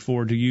tonight. We look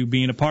forward to you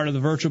being a part of the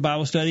virtual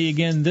Bible study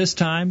again this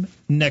time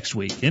next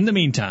week. In the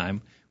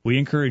meantime, We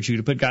encourage you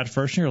to put God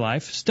first in your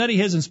life, study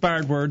His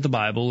inspired word, the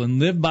Bible, and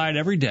live by it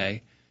every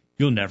day.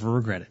 You'll never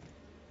regret it.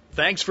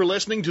 Thanks for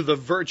listening to the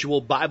Virtual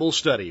Bible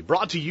Study,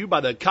 brought to you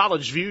by the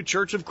College View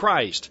Church of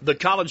Christ. The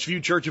College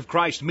View Church of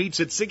Christ meets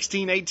at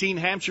 1618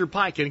 Hampshire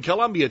Pike in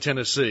Columbia,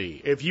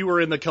 Tennessee. If you are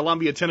in the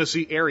Columbia,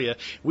 Tennessee area,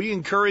 we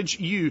encourage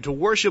you to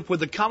worship with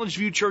the College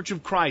View Church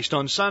of Christ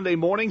on Sunday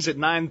mornings at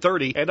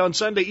 9:30 and on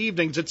Sunday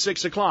evenings at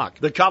 6 o'clock.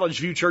 The College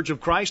View Church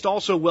of Christ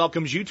also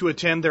welcomes you to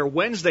attend their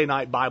Wednesday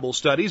night Bible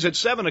studies at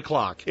 7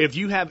 o'clock. If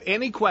you have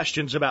any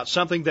questions about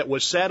something that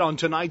was said on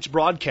tonight's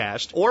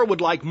broadcast or would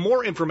like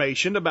more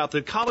information about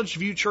the College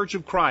View Church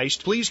of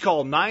Christ, please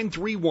call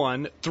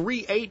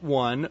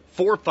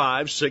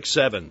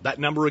 931-381-4567. That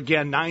number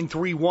again,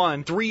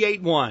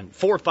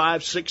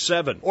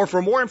 931-381-4567. Or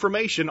for more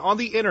information on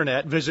the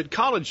internet, visit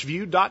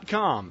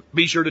collegeview.com.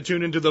 Be sure to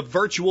tune into the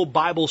Virtual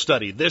Bible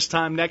Study this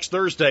time next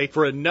Thursday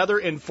for another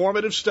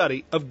informative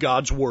study of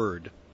God's Word.